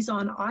studies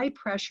on eye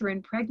pressure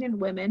in pregnant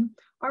women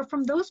are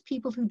from those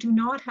people who do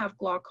not have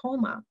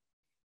glaucoma.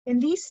 In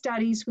these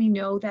studies, we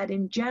know that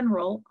in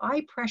general,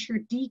 eye pressure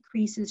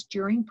decreases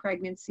during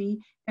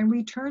pregnancy and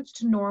returns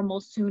to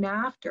normal soon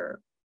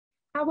after.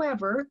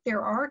 However,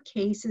 there are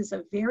cases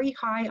of very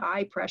high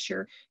eye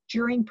pressure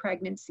during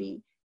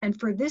pregnancy, and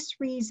for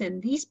this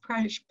reason, these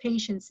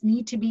patients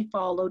need to be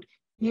followed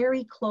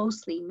very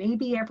closely,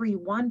 maybe every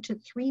 1 to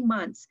 3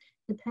 months,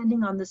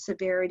 depending on the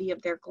severity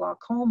of their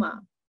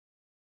glaucoma.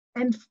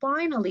 And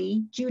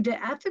finally, due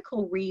to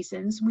ethical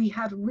reasons, we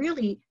have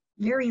really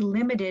very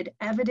limited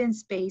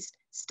evidence-based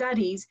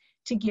studies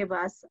to give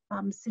us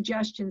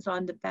suggestions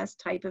on the best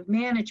type of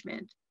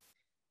management.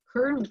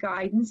 Current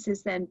guidance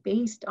is then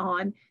based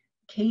on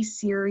case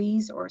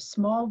series or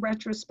small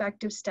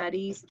retrospective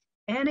studies,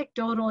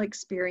 anecdotal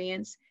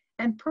experience,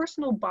 and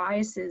personal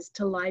biases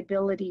to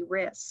liability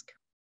risk.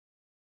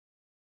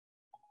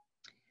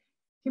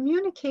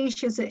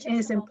 Communication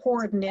is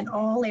important in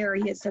all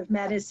areas of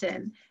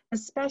medicine,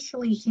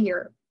 especially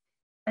here.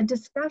 A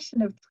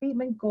discussion of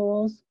treatment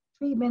goals,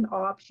 treatment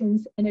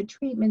options, and a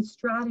treatment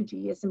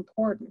strategy is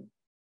important.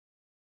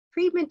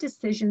 Treatment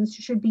decisions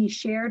should be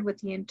shared with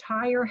the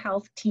entire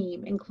health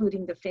team,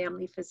 including the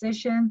family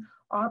physician,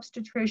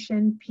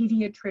 obstetrician,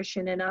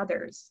 pediatrician, and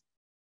others.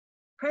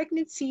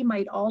 Pregnancy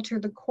might alter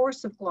the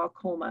course of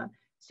glaucoma,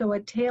 so a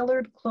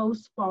tailored,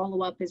 close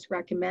follow-up is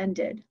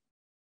recommended.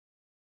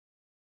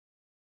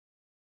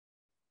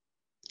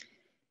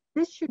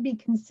 This should be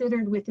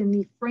considered within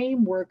the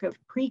framework of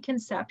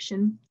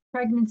preconception,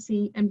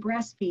 pregnancy, and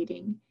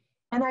breastfeeding,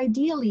 and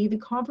ideally, the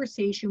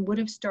conversation would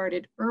have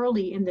started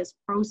early in this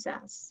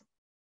process.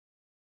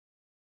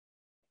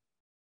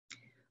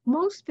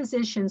 Most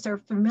physicians are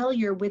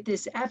familiar with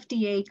this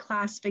FDA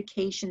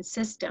classification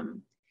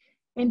system.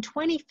 In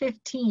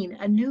 2015,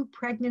 a new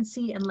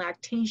pregnancy and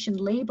lactation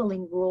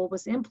labeling rule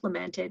was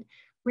implemented,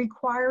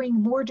 requiring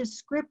more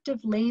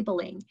descriptive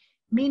labeling,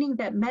 meaning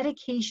that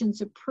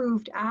medications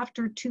approved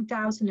after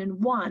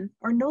 2001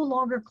 are no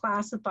longer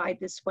classified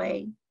this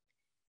way.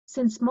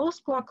 Since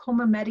most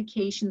glaucoma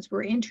medications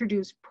were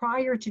introduced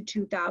prior to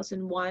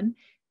 2001,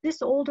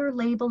 this older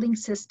labeling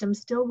system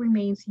still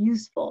remains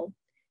useful.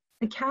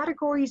 The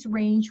categories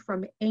range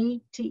from A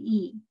to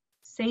E,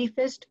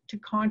 safest to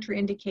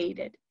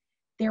contraindicated.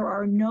 There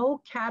are no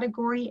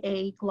Category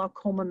A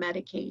glaucoma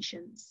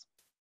medications.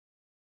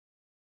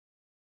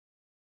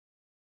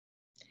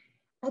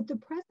 At the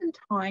present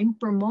time,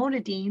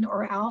 brimonidine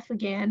or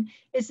Alphagan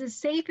is the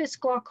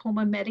safest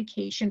glaucoma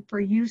medication for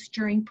use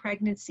during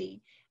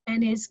pregnancy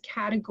and is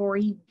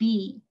Category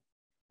B.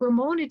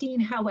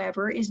 Brimonidine,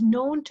 however, is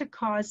known to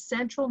cause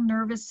central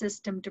nervous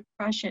system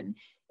depression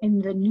in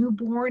the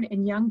newborn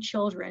and young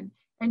children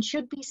and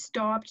should be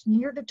stopped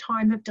near the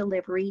time of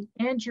delivery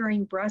and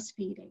during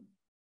breastfeeding.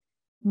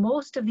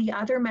 Most of the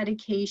other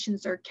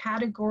medications are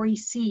Category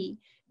C,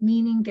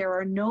 meaning there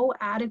are no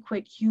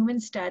adequate human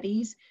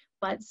studies,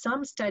 but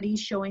some studies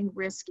showing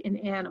risk in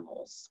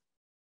animals.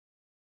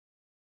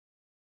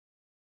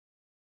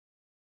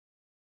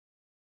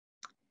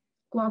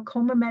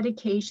 Glaucoma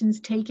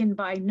medications taken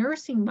by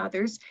nursing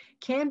mothers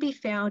can be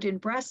found in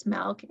breast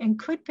milk and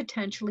could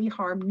potentially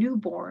harm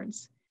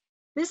newborns.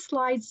 This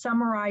slide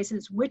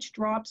summarizes which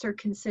drops are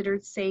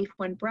considered safe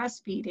when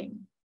breastfeeding.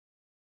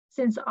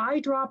 Since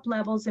eye drop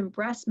levels in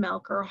breast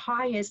milk are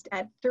highest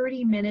at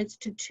 30 minutes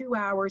to 2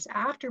 hours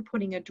after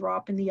putting a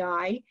drop in the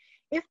eye,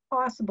 if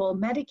possible,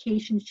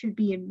 medication should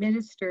be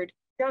administered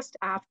just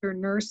after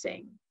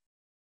nursing.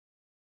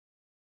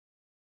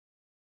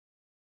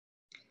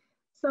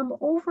 Some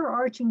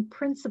overarching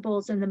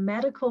principles in the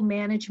medical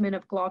management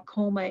of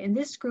glaucoma in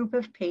this group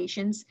of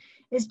patients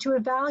is to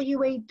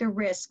evaluate the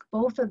risk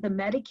both of the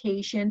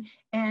medication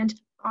and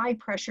eye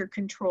pressure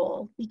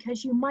control,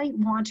 because you might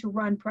want to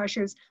run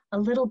pressures a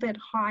little bit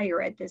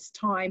higher at this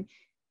time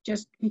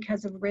just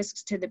because of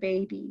risks to the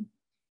baby,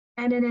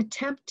 and an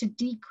attempt to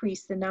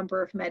decrease the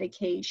number of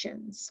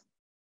medications.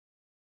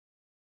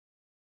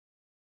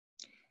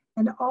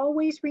 And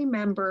always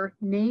remember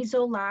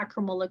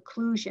nasolacrimal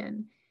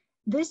occlusion.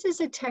 This is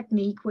a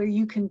technique where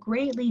you can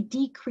greatly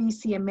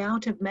decrease the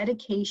amount of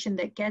medication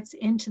that gets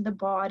into the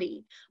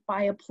body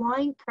by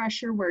applying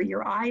pressure where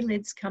your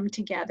eyelids come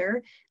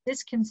together.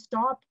 This can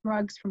stop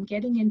drugs from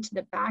getting into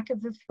the back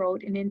of the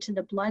throat and into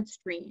the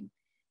bloodstream.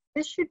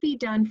 This should be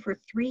done for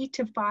 3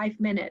 to 5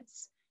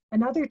 minutes.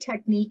 Another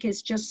technique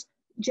is just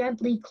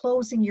gently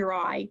closing your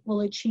eye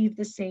will achieve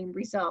the same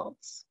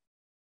results.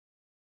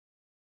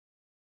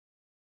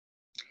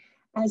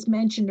 As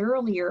mentioned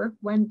earlier,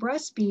 when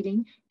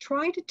breastfeeding,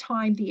 try to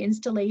time the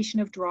installation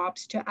of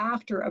drops to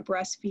after a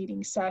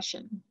breastfeeding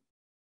session.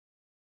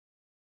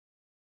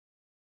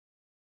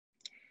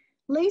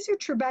 Laser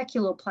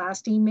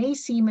trabeculoplasty may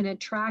seem an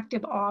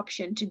attractive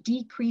option to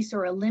decrease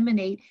or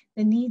eliminate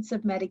the needs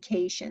of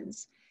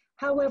medications.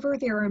 However,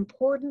 there are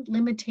important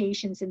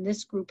limitations in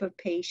this group of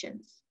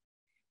patients.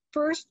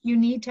 First, you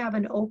need to have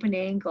an open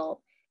angle.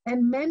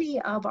 And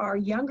many of our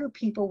younger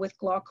people with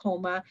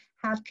glaucoma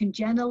have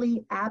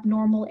congenitally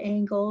abnormal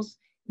angles,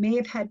 may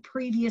have had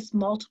previous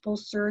multiple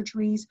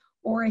surgeries,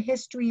 or a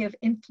history of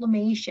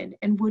inflammation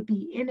and would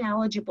be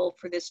ineligible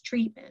for this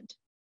treatment.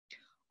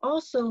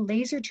 Also,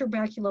 laser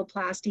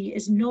trabeculoplasty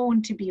is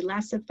known to be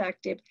less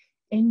effective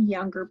in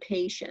younger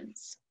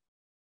patients.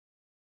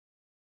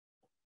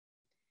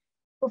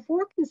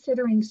 Before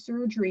considering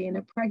surgery in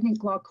a pregnant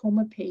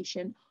glaucoma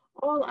patient,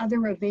 all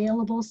other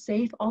available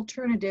safe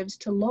alternatives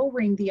to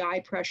lowering the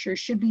eye pressure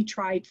should be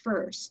tried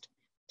first.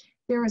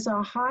 There is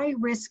a high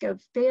risk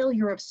of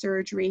failure of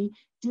surgery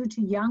due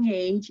to young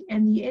age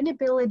and the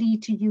inability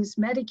to use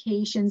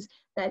medications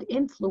that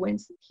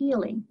influence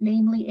healing,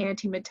 namely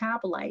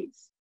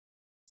antimetabolites.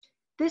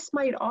 This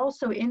might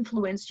also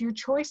influence your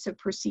choice of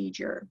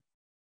procedure.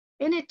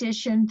 In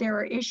addition, there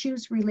are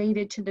issues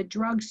related to the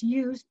drugs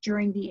used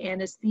during the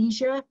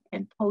anesthesia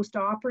and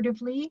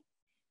postoperatively.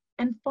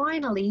 And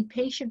finally,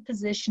 patient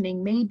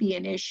positioning may be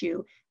an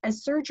issue,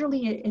 as surgery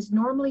is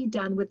normally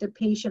done with the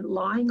patient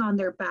lying on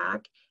their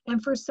back,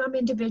 and for some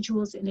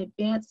individuals in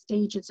advanced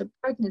stages of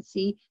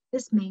pregnancy,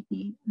 this may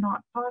be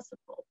not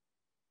possible.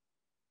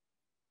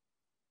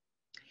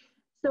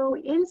 So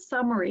in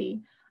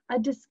summary, a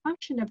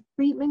discussion of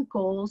treatment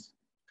goals,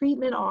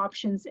 treatment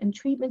options, and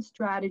treatment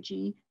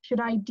strategy should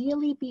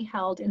ideally be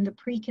held in the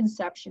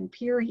preconception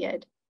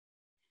period.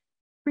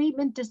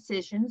 Treatment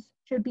decisions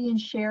should be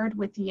shared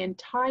with the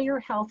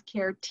entire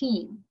healthcare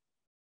team.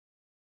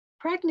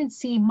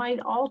 Pregnancy might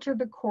alter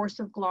the course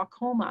of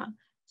glaucoma,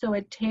 so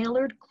a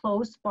tailored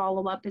close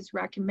follow-up is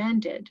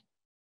recommended.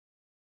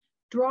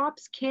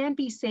 Drops can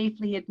be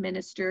safely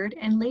administered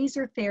and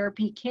laser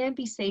therapy can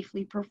be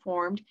safely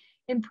performed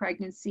in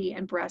pregnancy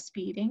and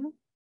breastfeeding.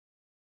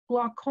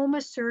 Glaucoma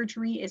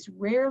surgery is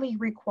rarely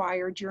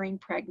required during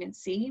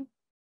pregnancy.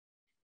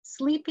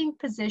 Sleeping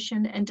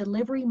position and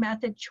delivery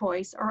method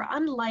choice are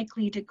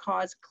unlikely to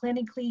cause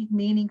clinically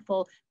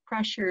meaningful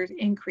pressure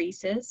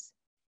increases,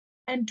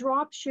 and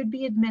drops should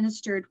be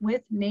administered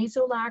with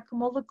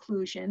nasolacrimal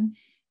occlusion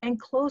and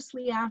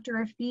closely after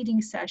a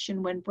feeding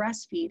session when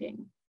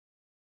breastfeeding.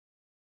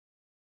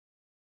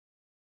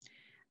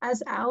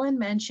 As Alan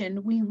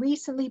mentioned, we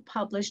recently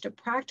published a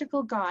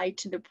practical guide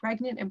to the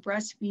pregnant and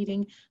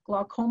breastfeeding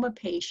glaucoma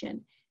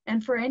patient.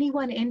 And for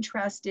anyone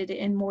interested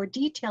in more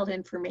detailed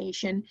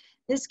information,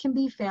 this can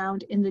be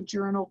found in the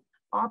journal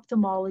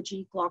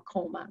Ophthalmology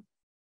Glaucoma.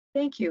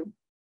 Thank you.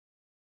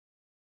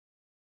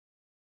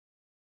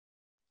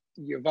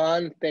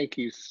 Yvonne, thank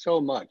you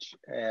so much.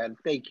 And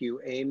thank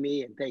you,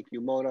 Amy, and thank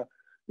you, Mona.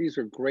 These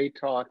are great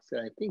talks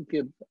that I think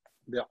give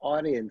the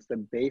audience the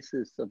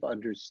basis of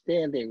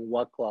understanding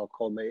what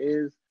glaucoma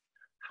is,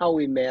 how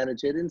we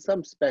manage it in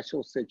some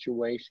special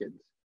situations.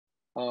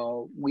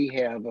 We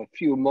have a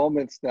few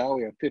moments now.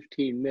 We have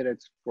 15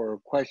 minutes for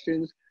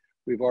questions.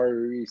 We've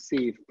already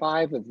received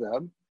 5 of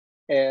them.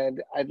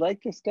 And I'd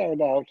like to start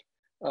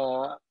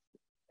out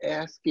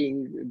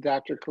asking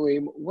Dr.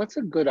 Kaleem, what's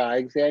a good eye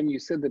exam? You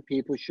said that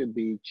people should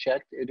be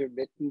checked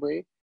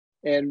intermittently.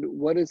 And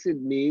what does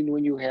it mean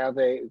when you have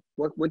a,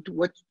 what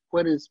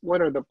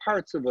are the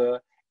parts of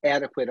a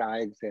adequate eye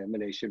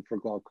examination for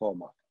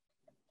glaucoma?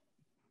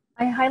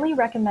 I highly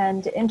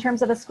recommend, in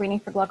terms of a screening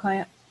for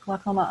glaucoma,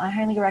 I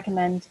highly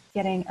recommend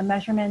getting a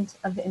measurement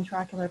of the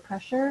intraocular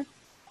pressure,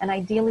 and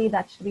ideally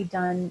that should be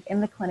done in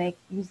the clinic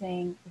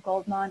using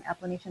Goldmann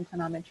applanation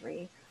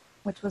tonometry,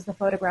 which was the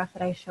photograph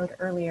that I showed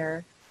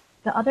earlier.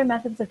 The other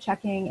methods of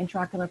checking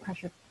intraocular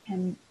pressure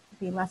can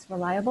be less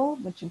reliable,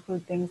 which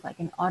include things like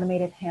an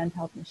automated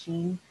handheld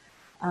machine.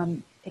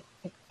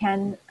 It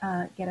can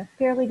get a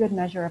fairly good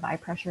measure of eye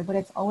pressure, but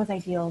it's always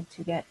ideal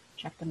to get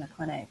checked in the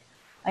clinic.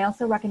 I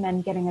also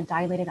recommend getting a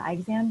dilated eye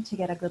exam to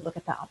get a good look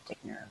at the optic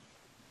nerve.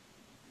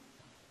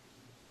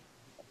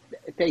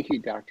 Thank you,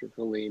 Dr.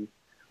 Kaleem.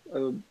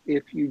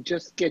 If you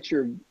just get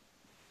your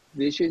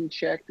vision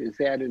checked, is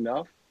that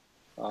enough?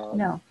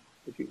 No.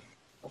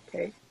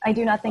 Okay. I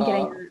do not think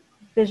getting your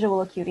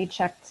visual acuity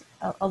checked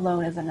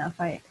alone is enough.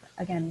 I,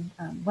 again,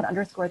 would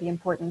underscore the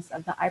importance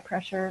of the eye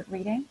pressure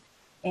reading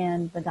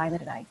and the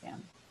dilated eye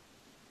exam.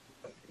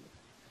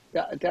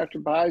 Dr.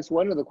 Buys,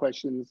 one of the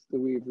questions that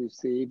we've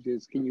received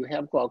is, can you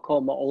have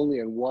glaucoma only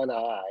in one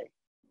eye?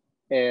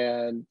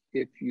 And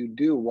if you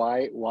do,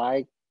 why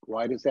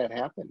does that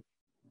happen?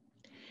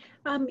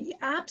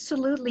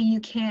 Absolutely, you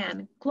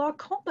can.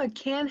 Glaucoma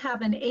can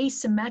have an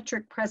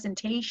asymmetric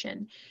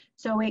presentation.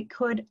 So it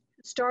could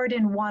start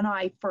in one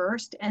eye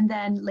first, and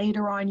then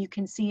later on you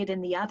can see it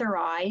in the other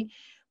eye.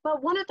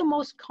 But one of the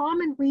most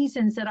common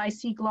reasons that I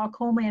see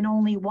glaucoma in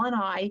only one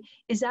eye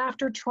is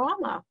after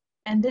trauma.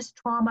 And this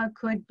trauma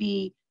could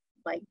be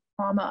like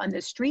trauma on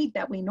the street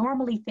that we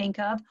normally think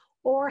of,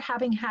 or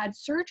having had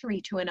surgery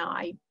to an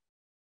eye.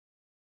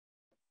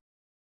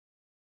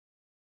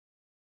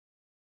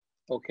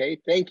 Okay,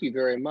 thank you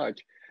very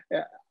much.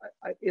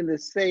 In the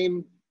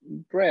same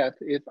breath,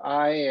 if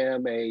I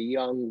am a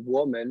young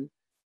woman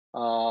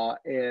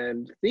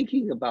and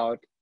thinking about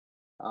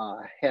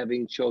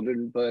having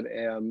children but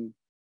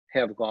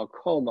have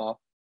glaucoma,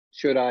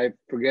 should I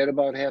forget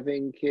about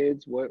having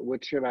kids?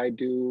 What should I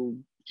do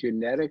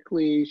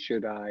genetically?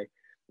 Should I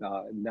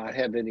not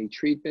have any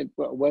treatment?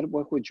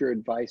 What would your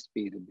advice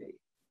be to me?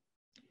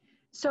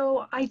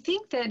 So I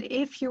think that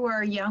if you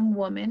are a young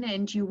woman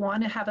and you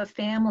want to have a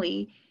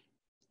family,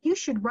 you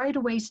should right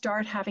away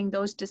start having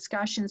those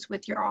discussions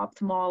with your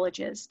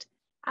ophthalmologist.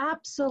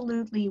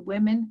 Absolutely,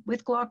 women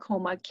with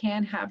glaucoma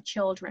can have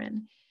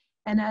children.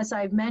 And as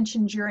I've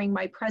mentioned during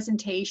my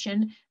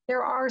presentation,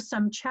 there are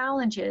some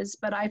challenges,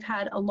 but I've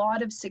had a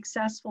lot of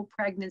successful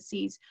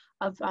pregnancies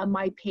of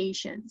my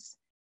patients.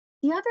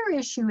 The other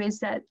issue is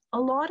that a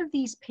lot of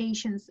these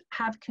patients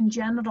have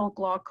congenital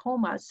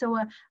glaucoma. So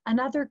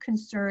another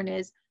concern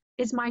is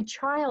my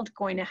child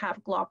going to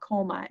have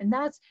glaucoma? And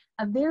that's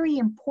a very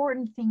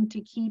important thing to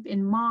keep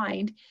in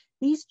mind.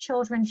 These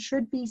children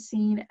should be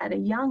seen at a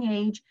young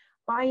age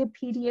by a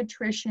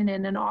pediatrician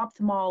and an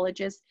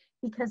ophthalmologist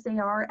because they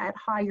are at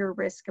higher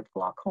risk of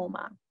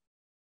glaucoma.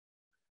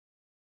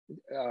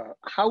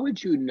 How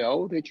would you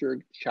know that your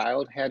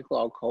child had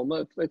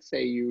glaucoma? Let's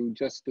say you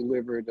just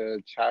delivered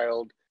a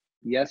child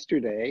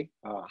yesterday.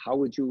 How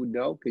would you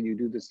know? Can you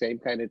do the same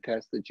kind of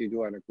test that you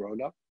do on a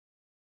grown-up?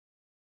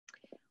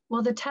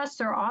 Well, the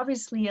tests are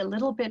obviously a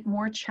little bit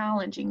more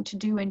challenging to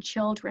do in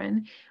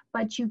children,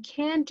 but you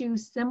can do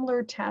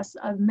similar tests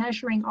of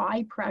measuring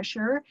eye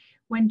pressure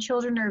when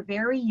children are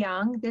very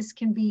young. This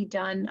can be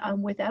done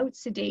without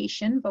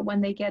sedation, but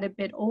when they get a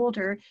bit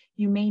older,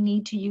 you may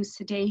need to use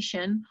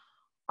sedation.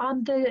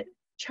 The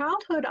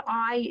childhood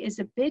eye is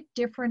a bit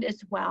different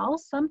as well.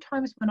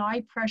 Sometimes when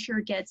eye pressure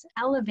gets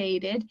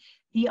elevated,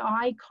 the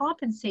eye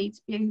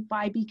compensates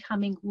by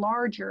becoming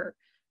larger.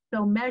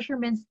 So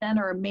measurements then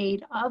are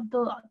made of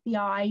the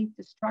eye,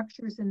 the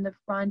structures in the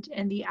front,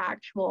 and the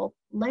actual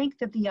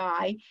length of the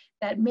eye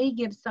that may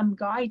give some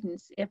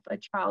guidance if a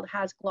child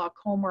has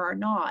glaucoma or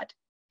not.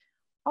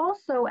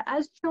 Also,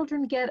 as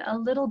children get a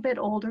little bit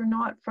older,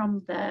 not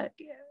from the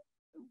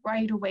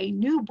right away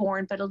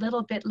newborn, but a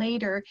little bit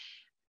later,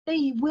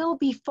 they will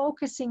be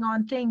focusing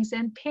on things,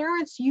 and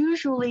parents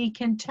usually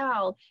can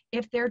tell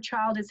if their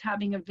child is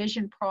having a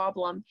vision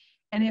problem.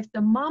 And if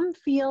the mom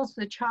feels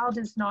the child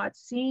is not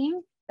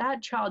seeing,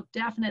 that child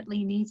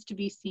definitely needs to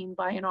be seen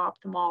by an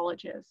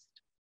ophthalmologist.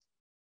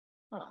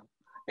 Oh.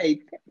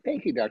 Hey,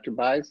 thank you, Dr.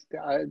 Buys.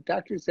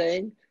 Dr.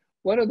 Zhang,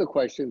 one of the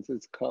questions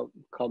that's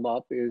come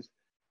up is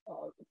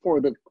for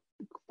the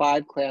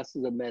 5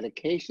 classes of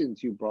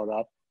medications you brought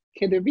up,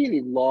 can there be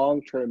any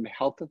long-term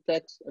health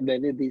effects of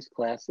any of these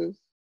classes?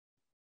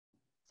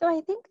 So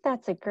I think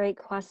that's a great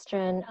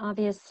question.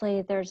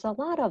 Obviously, there's a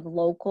lot of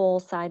local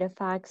side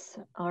effects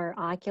or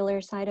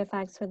ocular side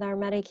effects with our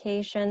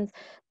medications,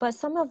 but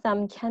some of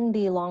them can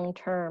be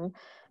long-term.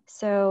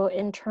 So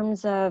in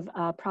terms of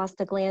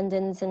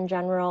prostaglandins in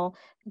general,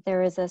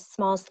 there is a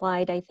small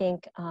slide, I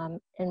think,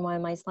 in one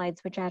of my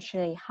slides, which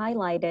actually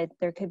highlighted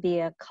there could be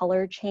a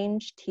color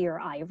change to your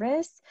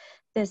iris.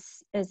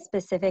 This is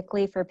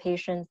specifically for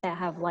patients that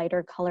have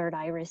lighter colored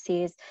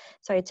irises.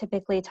 So I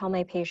typically tell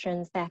my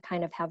patients that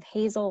kind of have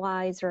hazel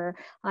eyes or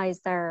eyes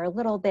that are a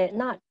little bit,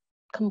 not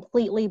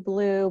completely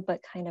blue,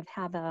 but kind of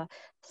have a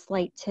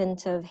slight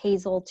tint of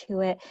hazel to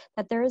it,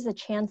 that there is a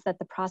chance that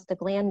the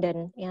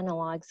prostaglandin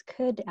analogs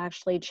could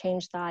actually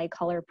change the eye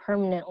color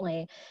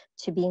permanently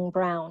to being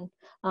brown.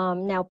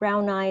 Now,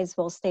 brown eyes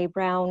will stay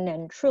brown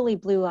and truly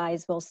blue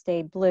eyes will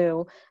stay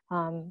blue.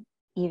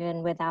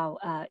 Even with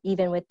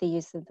the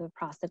use of the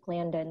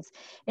prostaglandins.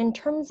 In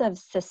terms of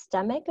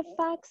systemic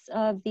effects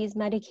of these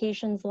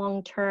medications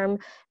long-term,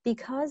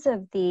 because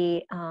of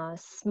the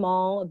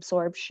small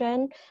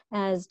absorption,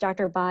 as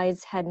Dr.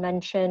 Buys had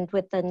mentioned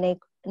with the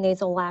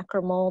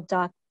nasolacrimal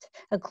duct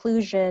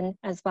occlusion,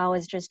 as well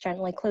as just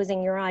gently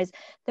closing your eyes,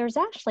 there's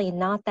actually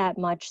not that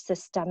much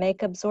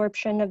systemic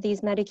absorption of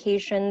these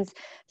medications.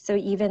 So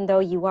even though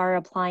you are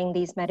applying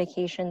these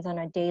medications on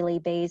a daily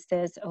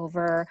basis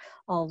over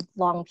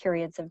long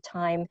periods of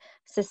time,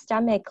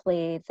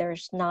 systemically,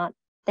 there's not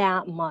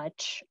that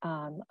much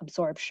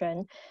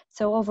absorption.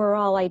 So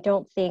overall, I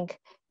don't think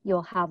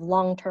you'll have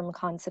long-term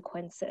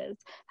consequences.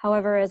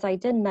 However, as I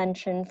did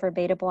mention, for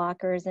beta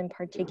blockers in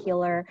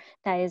particular,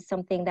 that is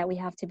something that we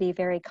have to be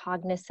very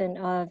cognizant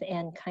of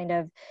and kind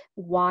of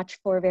watch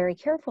for very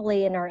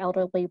carefully in our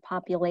elderly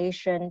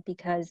population,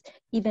 because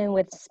even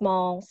with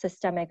small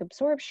systemic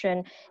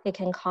absorption, it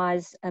can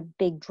cause a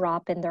big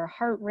drop in their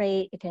heart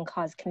rate. It can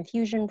cause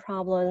confusion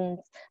problems,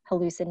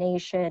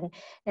 hallucination.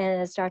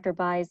 And as Dr.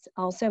 Buys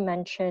also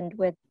mentioned,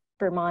 with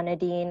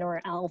brimonidine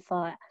or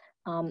alpha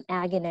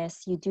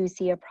agonists, you do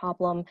see a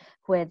problem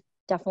with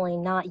definitely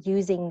not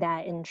using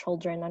that in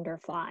children under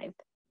 5.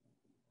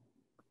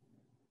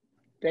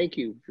 Thank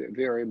you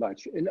very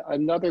much. And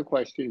another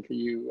question for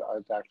you,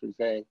 Dr.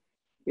 Zhang,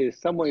 is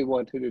somebody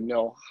wanted to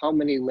know how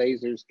many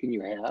lasers can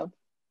you have?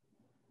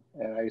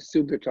 And I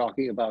assume they're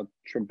talking about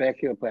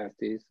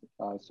trabeculoplasties,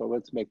 so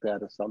let's make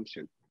that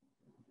assumption.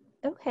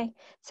 Okay,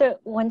 so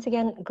once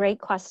again, great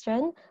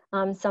question.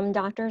 Some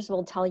doctors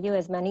will tell you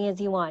as many as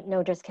you want.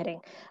 No, just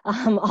kidding.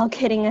 All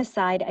kidding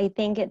aside, I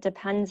think it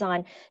depends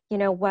on,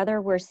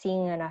 whether we're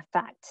seeing an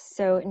effect.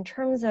 So in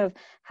terms of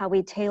how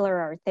we tailor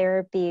our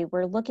therapy,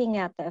 we're looking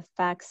at the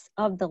effects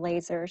of the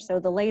laser. So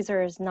the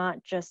laser is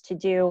not just to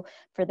do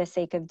for the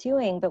sake of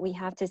doing, but we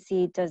have to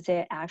see, does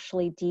it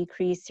actually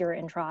decrease your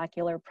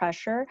intraocular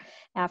pressure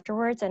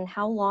afterwards, and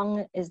how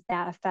long is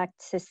that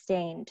effect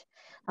sustained?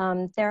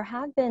 There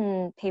have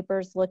been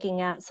papers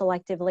looking at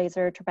selective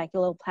laser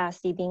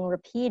trabeculoplasty being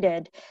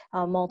repeated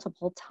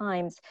multiple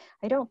times.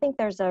 I don't think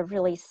there's a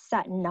really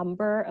set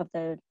number of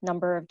the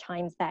number of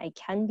times that it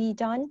can be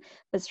done,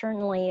 but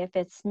certainly if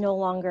it's no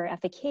longer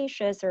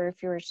efficacious, or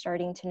if you're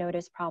starting to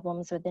notice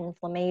problems with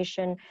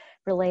inflammation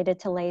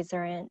related to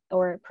laser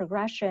or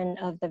progression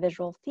of the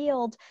visual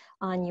field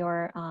on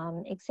your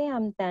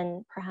exam,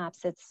 then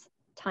perhaps it's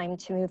time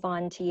to move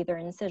on to either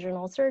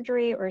incisional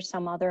surgery or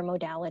some other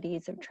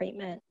modalities of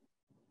treatment.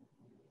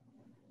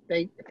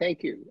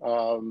 Thank you.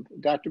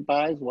 Dr.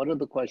 Buys, one of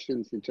the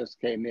questions that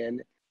just came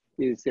in,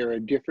 is there a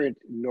different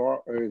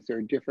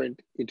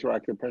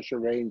intraocular pressure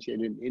range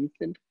in an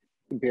infant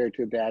compared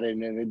to that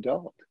in an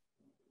adult?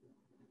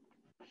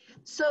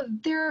 So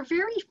there are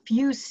very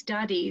few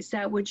studies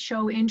that would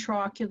show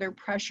intraocular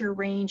pressure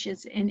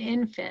ranges in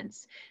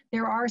infants.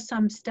 There are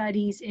some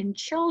studies in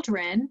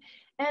children,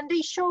 and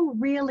they show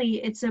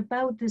really it's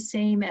about the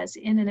same as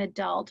in an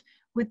adult,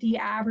 with the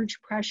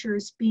average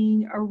pressures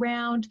being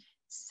around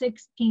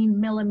 16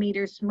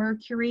 millimeters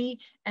mercury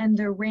and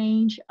the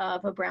range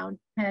of around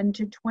 10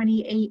 to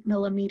 28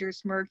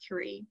 millimeters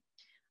mercury.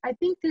 I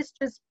think this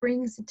just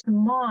brings to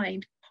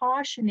mind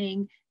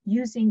cautioning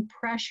using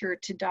pressure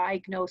to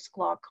diagnose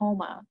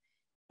glaucoma,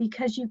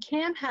 because you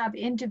can have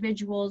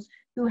individuals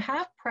who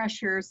have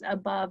pressures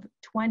above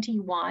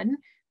 21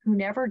 who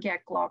never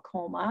get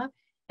glaucoma,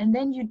 and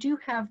then you do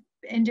have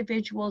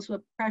individuals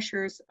with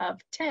pressures of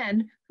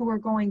 10 who are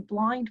going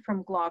blind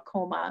from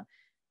glaucoma.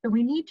 So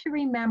we need to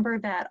remember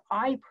that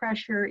eye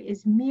pressure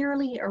is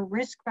merely a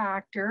risk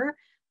factor,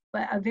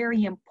 but a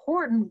very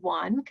important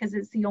one because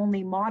it's the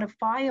only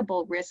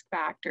modifiable risk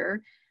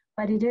factor,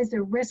 but it is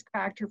a risk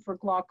factor for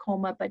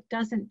glaucoma, but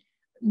doesn't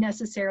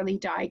necessarily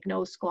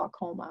diagnose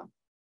glaucoma.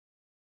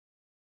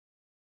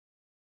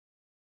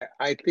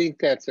 I think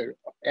that's an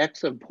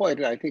excellent point,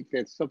 and I think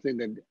that's something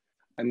that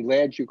I'm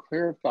glad you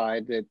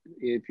clarified, that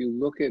if you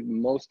look at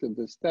most of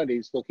the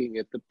studies looking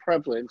at the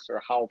prevalence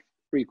or how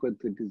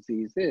frequent the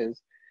disease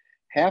is,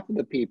 half of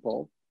the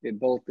people,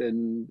 both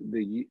in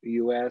the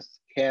US,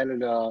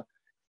 Canada,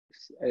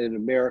 and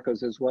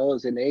Americas, as well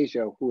as in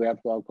Asia, who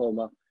have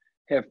glaucoma,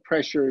 have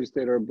pressures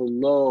that are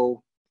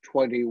below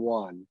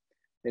 21.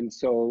 And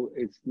so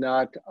it's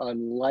not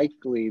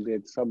unlikely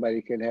that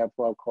somebody can have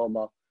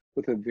glaucoma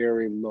with a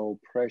very low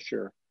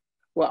pressure.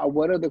 Well,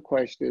 one of the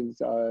questions,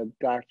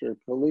 Dr.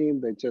 Kaleem,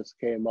 that just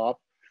came up,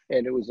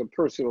 and it was a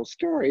personal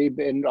story,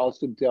 and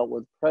also dealt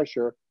with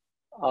pressure.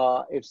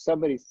 If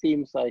somebody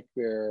seems like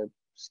they're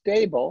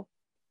stable,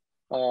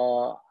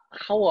 how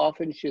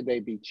often should they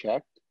be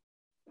checked?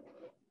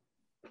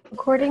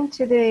 According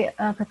to the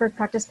preferred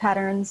practice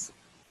patterns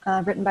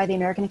written by the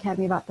American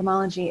Academy of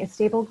Ophthalmology, a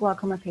stable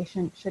glaucoma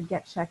patient should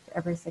get checked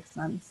every 6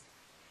 months.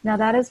 Now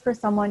that is for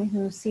someone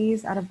who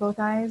sees out of both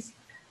eyes.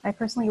 I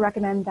personally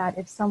recommend that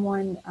if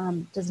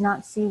someone does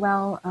not see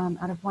well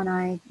out of one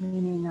eye,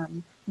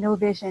 meaning no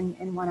vision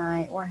in one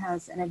eye, or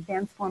has an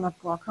advanced form of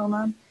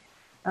glaucoma,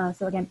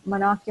 so again,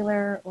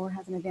 monocular or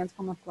has an advanced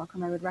form of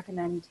glaucoma, I would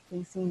recommend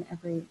being seen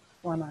every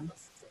 4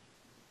 months.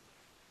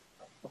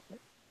 Okay.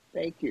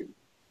 Thank you.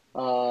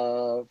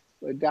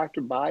 Dr.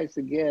 Buys,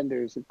 again,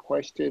 there's a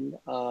question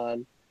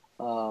on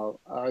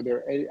are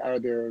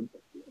there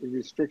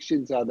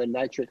restrictions on the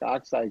nitric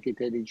oxide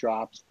containing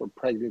drops for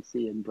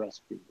pregnancy and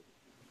breastfeeding?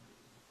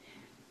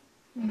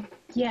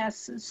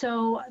 Yes,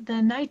 so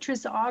the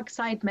nitrous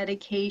oxide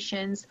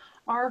medications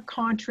are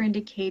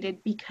contraindicated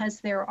because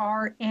there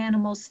are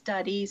animal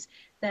studies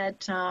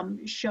that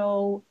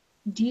show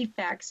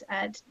defects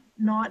at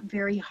not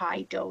very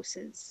high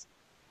doses.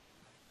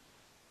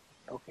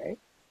 Okay,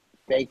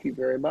 thank you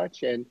very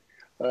much. And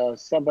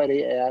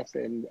somebody asked,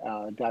 and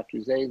Dr.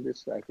 Zhang,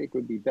 this I think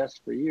would be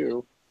best for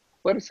you,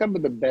 What are some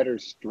of the better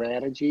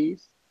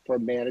strategies for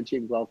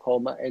managing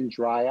glaucoma and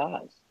dry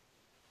eyes?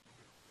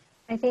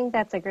 I think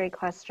that's a great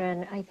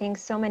question. I think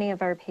so many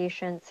of our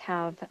patients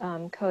have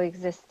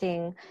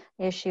coexisting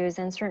issues,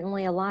 and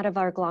certainly a lot of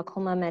our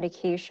glaucoma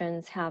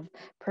medications have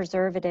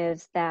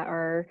preservatives that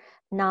are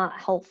not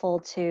helpful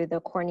to the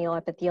corneal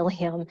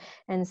epithelium.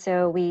 And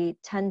so we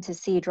tend to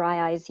see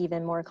dry eyes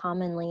even more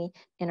commonly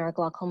in our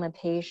glaucoma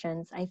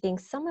patients. I think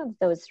some of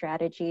those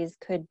strategies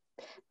could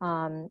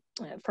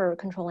for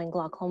controlling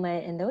glaucoma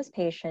in those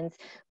patients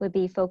would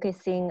be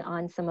focusing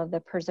on some of the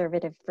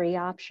preservative-free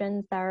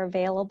options that are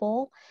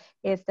available.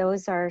 If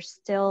those are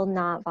still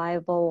not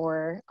viable,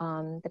 or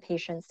the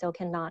patient still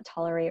cannot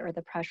tolerate, or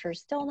the pressure is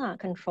still not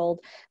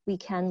controlled, we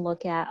can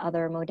look at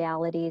other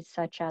modalities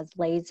such as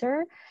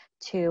laser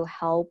to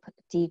help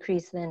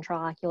decrease the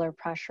intraocular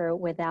pressure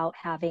without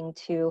having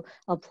to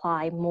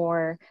apply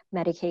more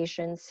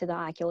medications to the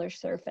ocular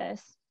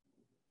surface.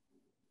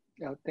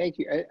 Thank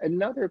you.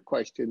 Another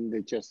question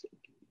that just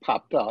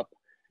popped up,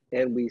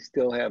 and we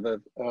still have a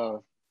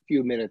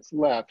few minutes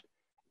left,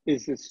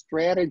 is the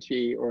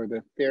strategy or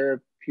the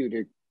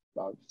therapeutic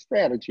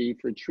strategy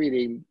for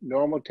treating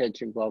normal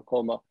tension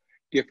glaucoma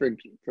different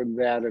from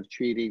that of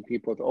treating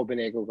people with open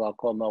angle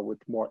glaucoma with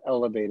more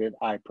elevated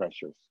eye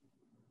pressures?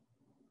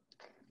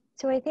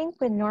 So I think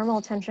with normal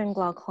tension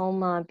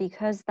glaucoma,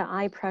 because the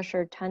eye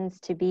pressure tends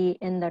to be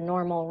in the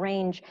normal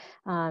range,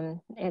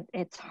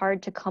 it's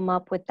hard to come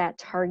up with that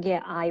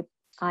target eye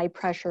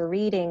pressure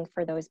reading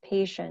for those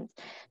patients.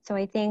 So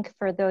I think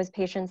for those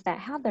patients that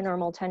have the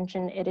normal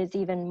tension, it is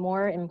even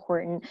more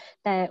important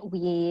that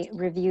we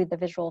review the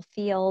visual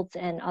fields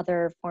and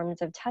other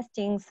forms of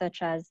testing,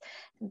 such as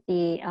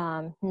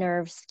the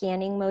nerve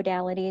scanning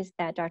modalities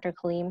that Dr.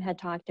 Kaleem had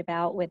talked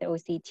about with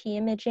OCT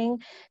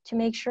imaging, to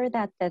make sure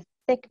that the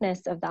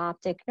thickness of the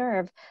optic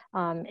nerve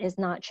is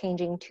not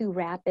changing too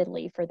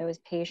rapidly for those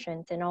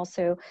patients, and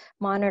also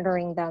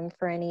monitoring them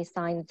for any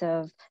signs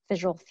of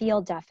visual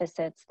field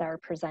deficits that are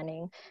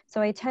presenting.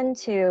 So I tend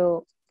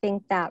to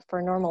think that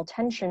for normal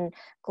tension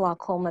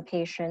glaucoma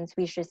patients,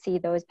 we should see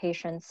those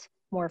patients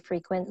more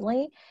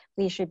frequently.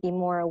 We should be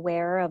more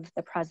aware of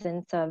the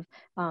presence of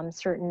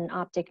certain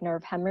optic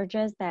nerve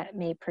hemorrhages that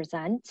may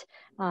present.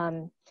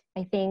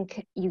 I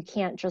think you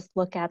can't just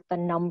look at the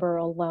number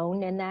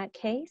alone in that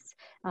case,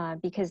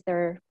 because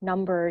their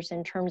numbers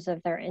in terms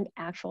of their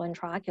actual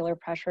intraocular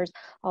pressures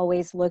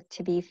always look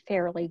to be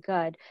fairly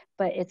good,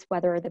 but it's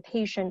whether the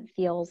patient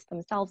feels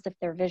themselves if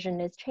their vision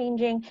is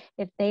changing,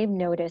 if they've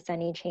noticed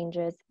any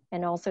changes,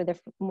 and also the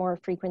more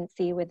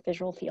frequency with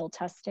visual field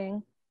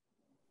testing.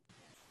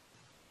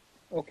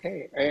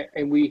 Okay,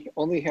 and we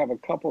only have a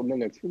couple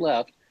minutes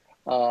left.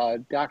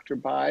 Dr.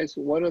 Buys,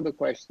 one of the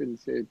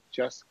questions that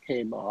just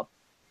came up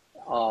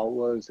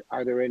was,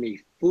 are there any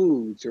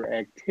foods or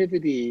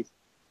activities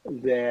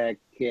that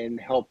can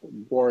help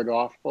ward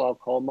off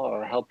glaucoma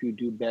or help you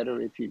do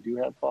better if you do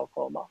have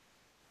glaucoma?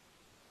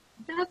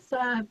 That's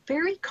a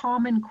very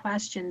common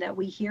question that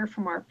we hear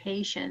from our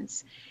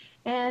patients.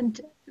 And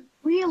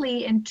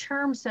really, in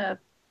terms of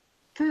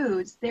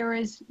foods, there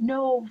is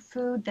no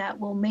food that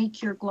will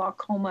make your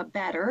glaucoma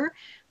better.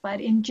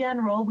 But in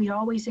general, we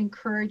always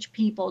encourage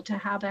people to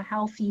have a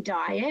healthy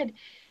diet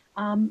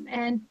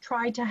and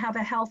try to have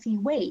a healthy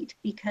weight,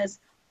 because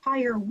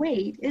higher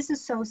weight is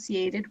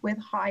associated with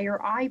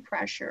higher eye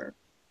pressure.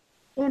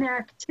 In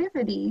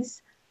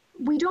activities,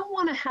 we don't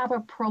want to have a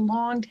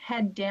prolonged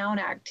head down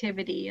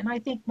activity. And I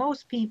think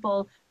most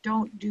people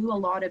don't do a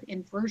lot of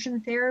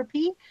inversion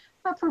therapy,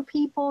 but for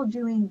people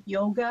doing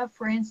yoga,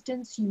 for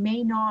instance, you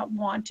may not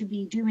want to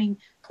be doing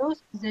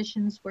those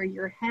positions where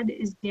your head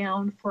is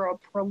down for a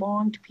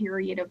prolonged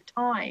period of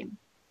time.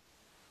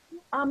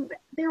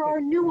 There are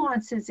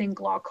nuances in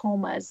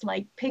glaucomas,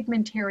 like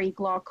pigmentary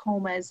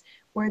glaucomas,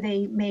 where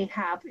they may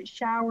have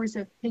showers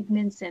of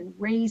pigments and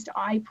raised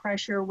eye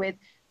pressure with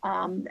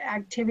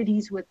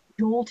activities with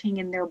jolting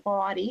in their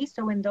body.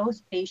 So in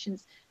those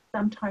patients,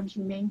 sometimes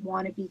you may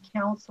want to be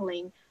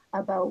counseling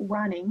about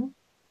running.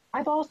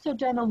 I've also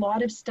done a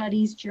lot of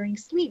studies during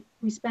sleep.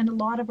 We spend a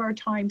lot of our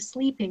time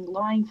sleeping,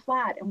 lying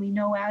flat, and we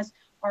know as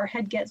our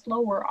head gets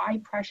lower,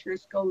 eye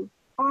pressures go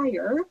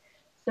higher.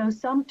 So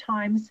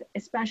sometimes,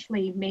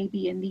 especially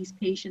maybe in these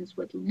patients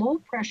with low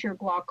pressure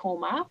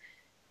glaucoma,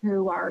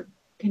 who are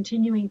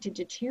continuing to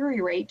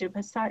deteriorate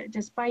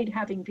despite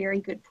having very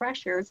good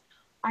pressures,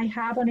 I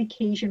have on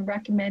occasion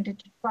recommended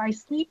to try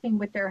sleeping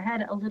with their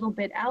head a little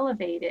bit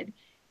elevated,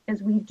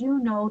 because we do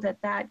know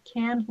that that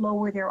can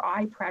lower their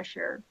eye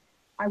pressure.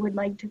 I would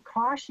like to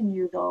caution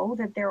you, though,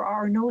 that there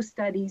are no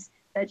studies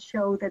that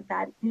show that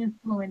that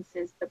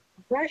influences the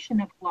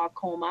progression of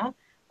glaucoma,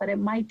 but it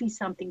might be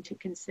something to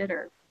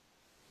consider.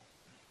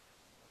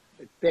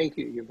 Thank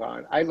you,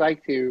 Yvonne. I'd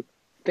like to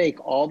thank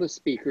all the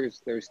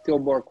speakers. There's still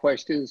more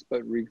questions,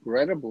 but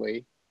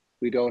regrettably,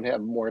 we don't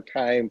have more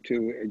time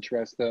to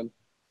address them.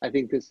 I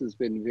think this has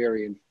been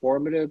very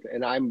informative,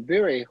 and I'm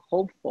very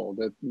hopeful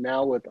that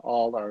now with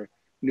all our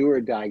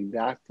newer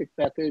diagnostic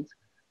methods,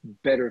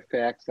 better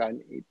facts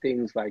on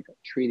things like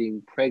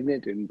treating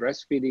pregnant and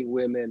breastfeeding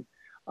women,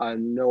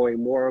 on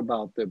knowing more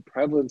about the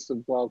prevalence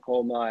of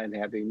glaucoma and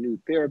having new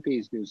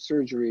therapies, new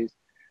surgeries,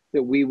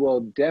 that we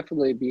will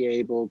definitely be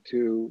able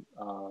to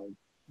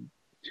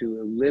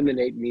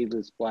eliminate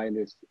needless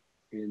blindness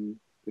in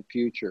the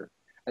future.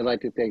 I'd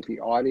like to thank the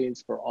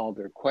audience for all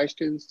their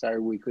questions. Sorry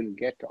we couldn't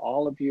get to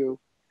all of you.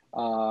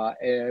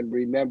 And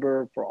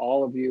remember, for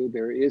all of you,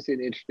 there is an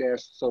International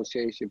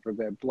Association for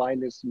Prevent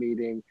Blindness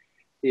meeting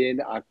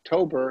in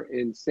October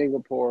in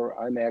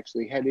Singapore. I'm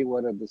actually heading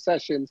one of the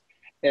sessions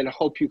and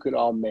hope you could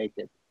all make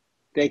it.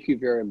 Thank you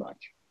very much.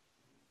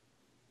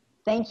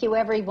 Thank you,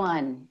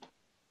 everyone.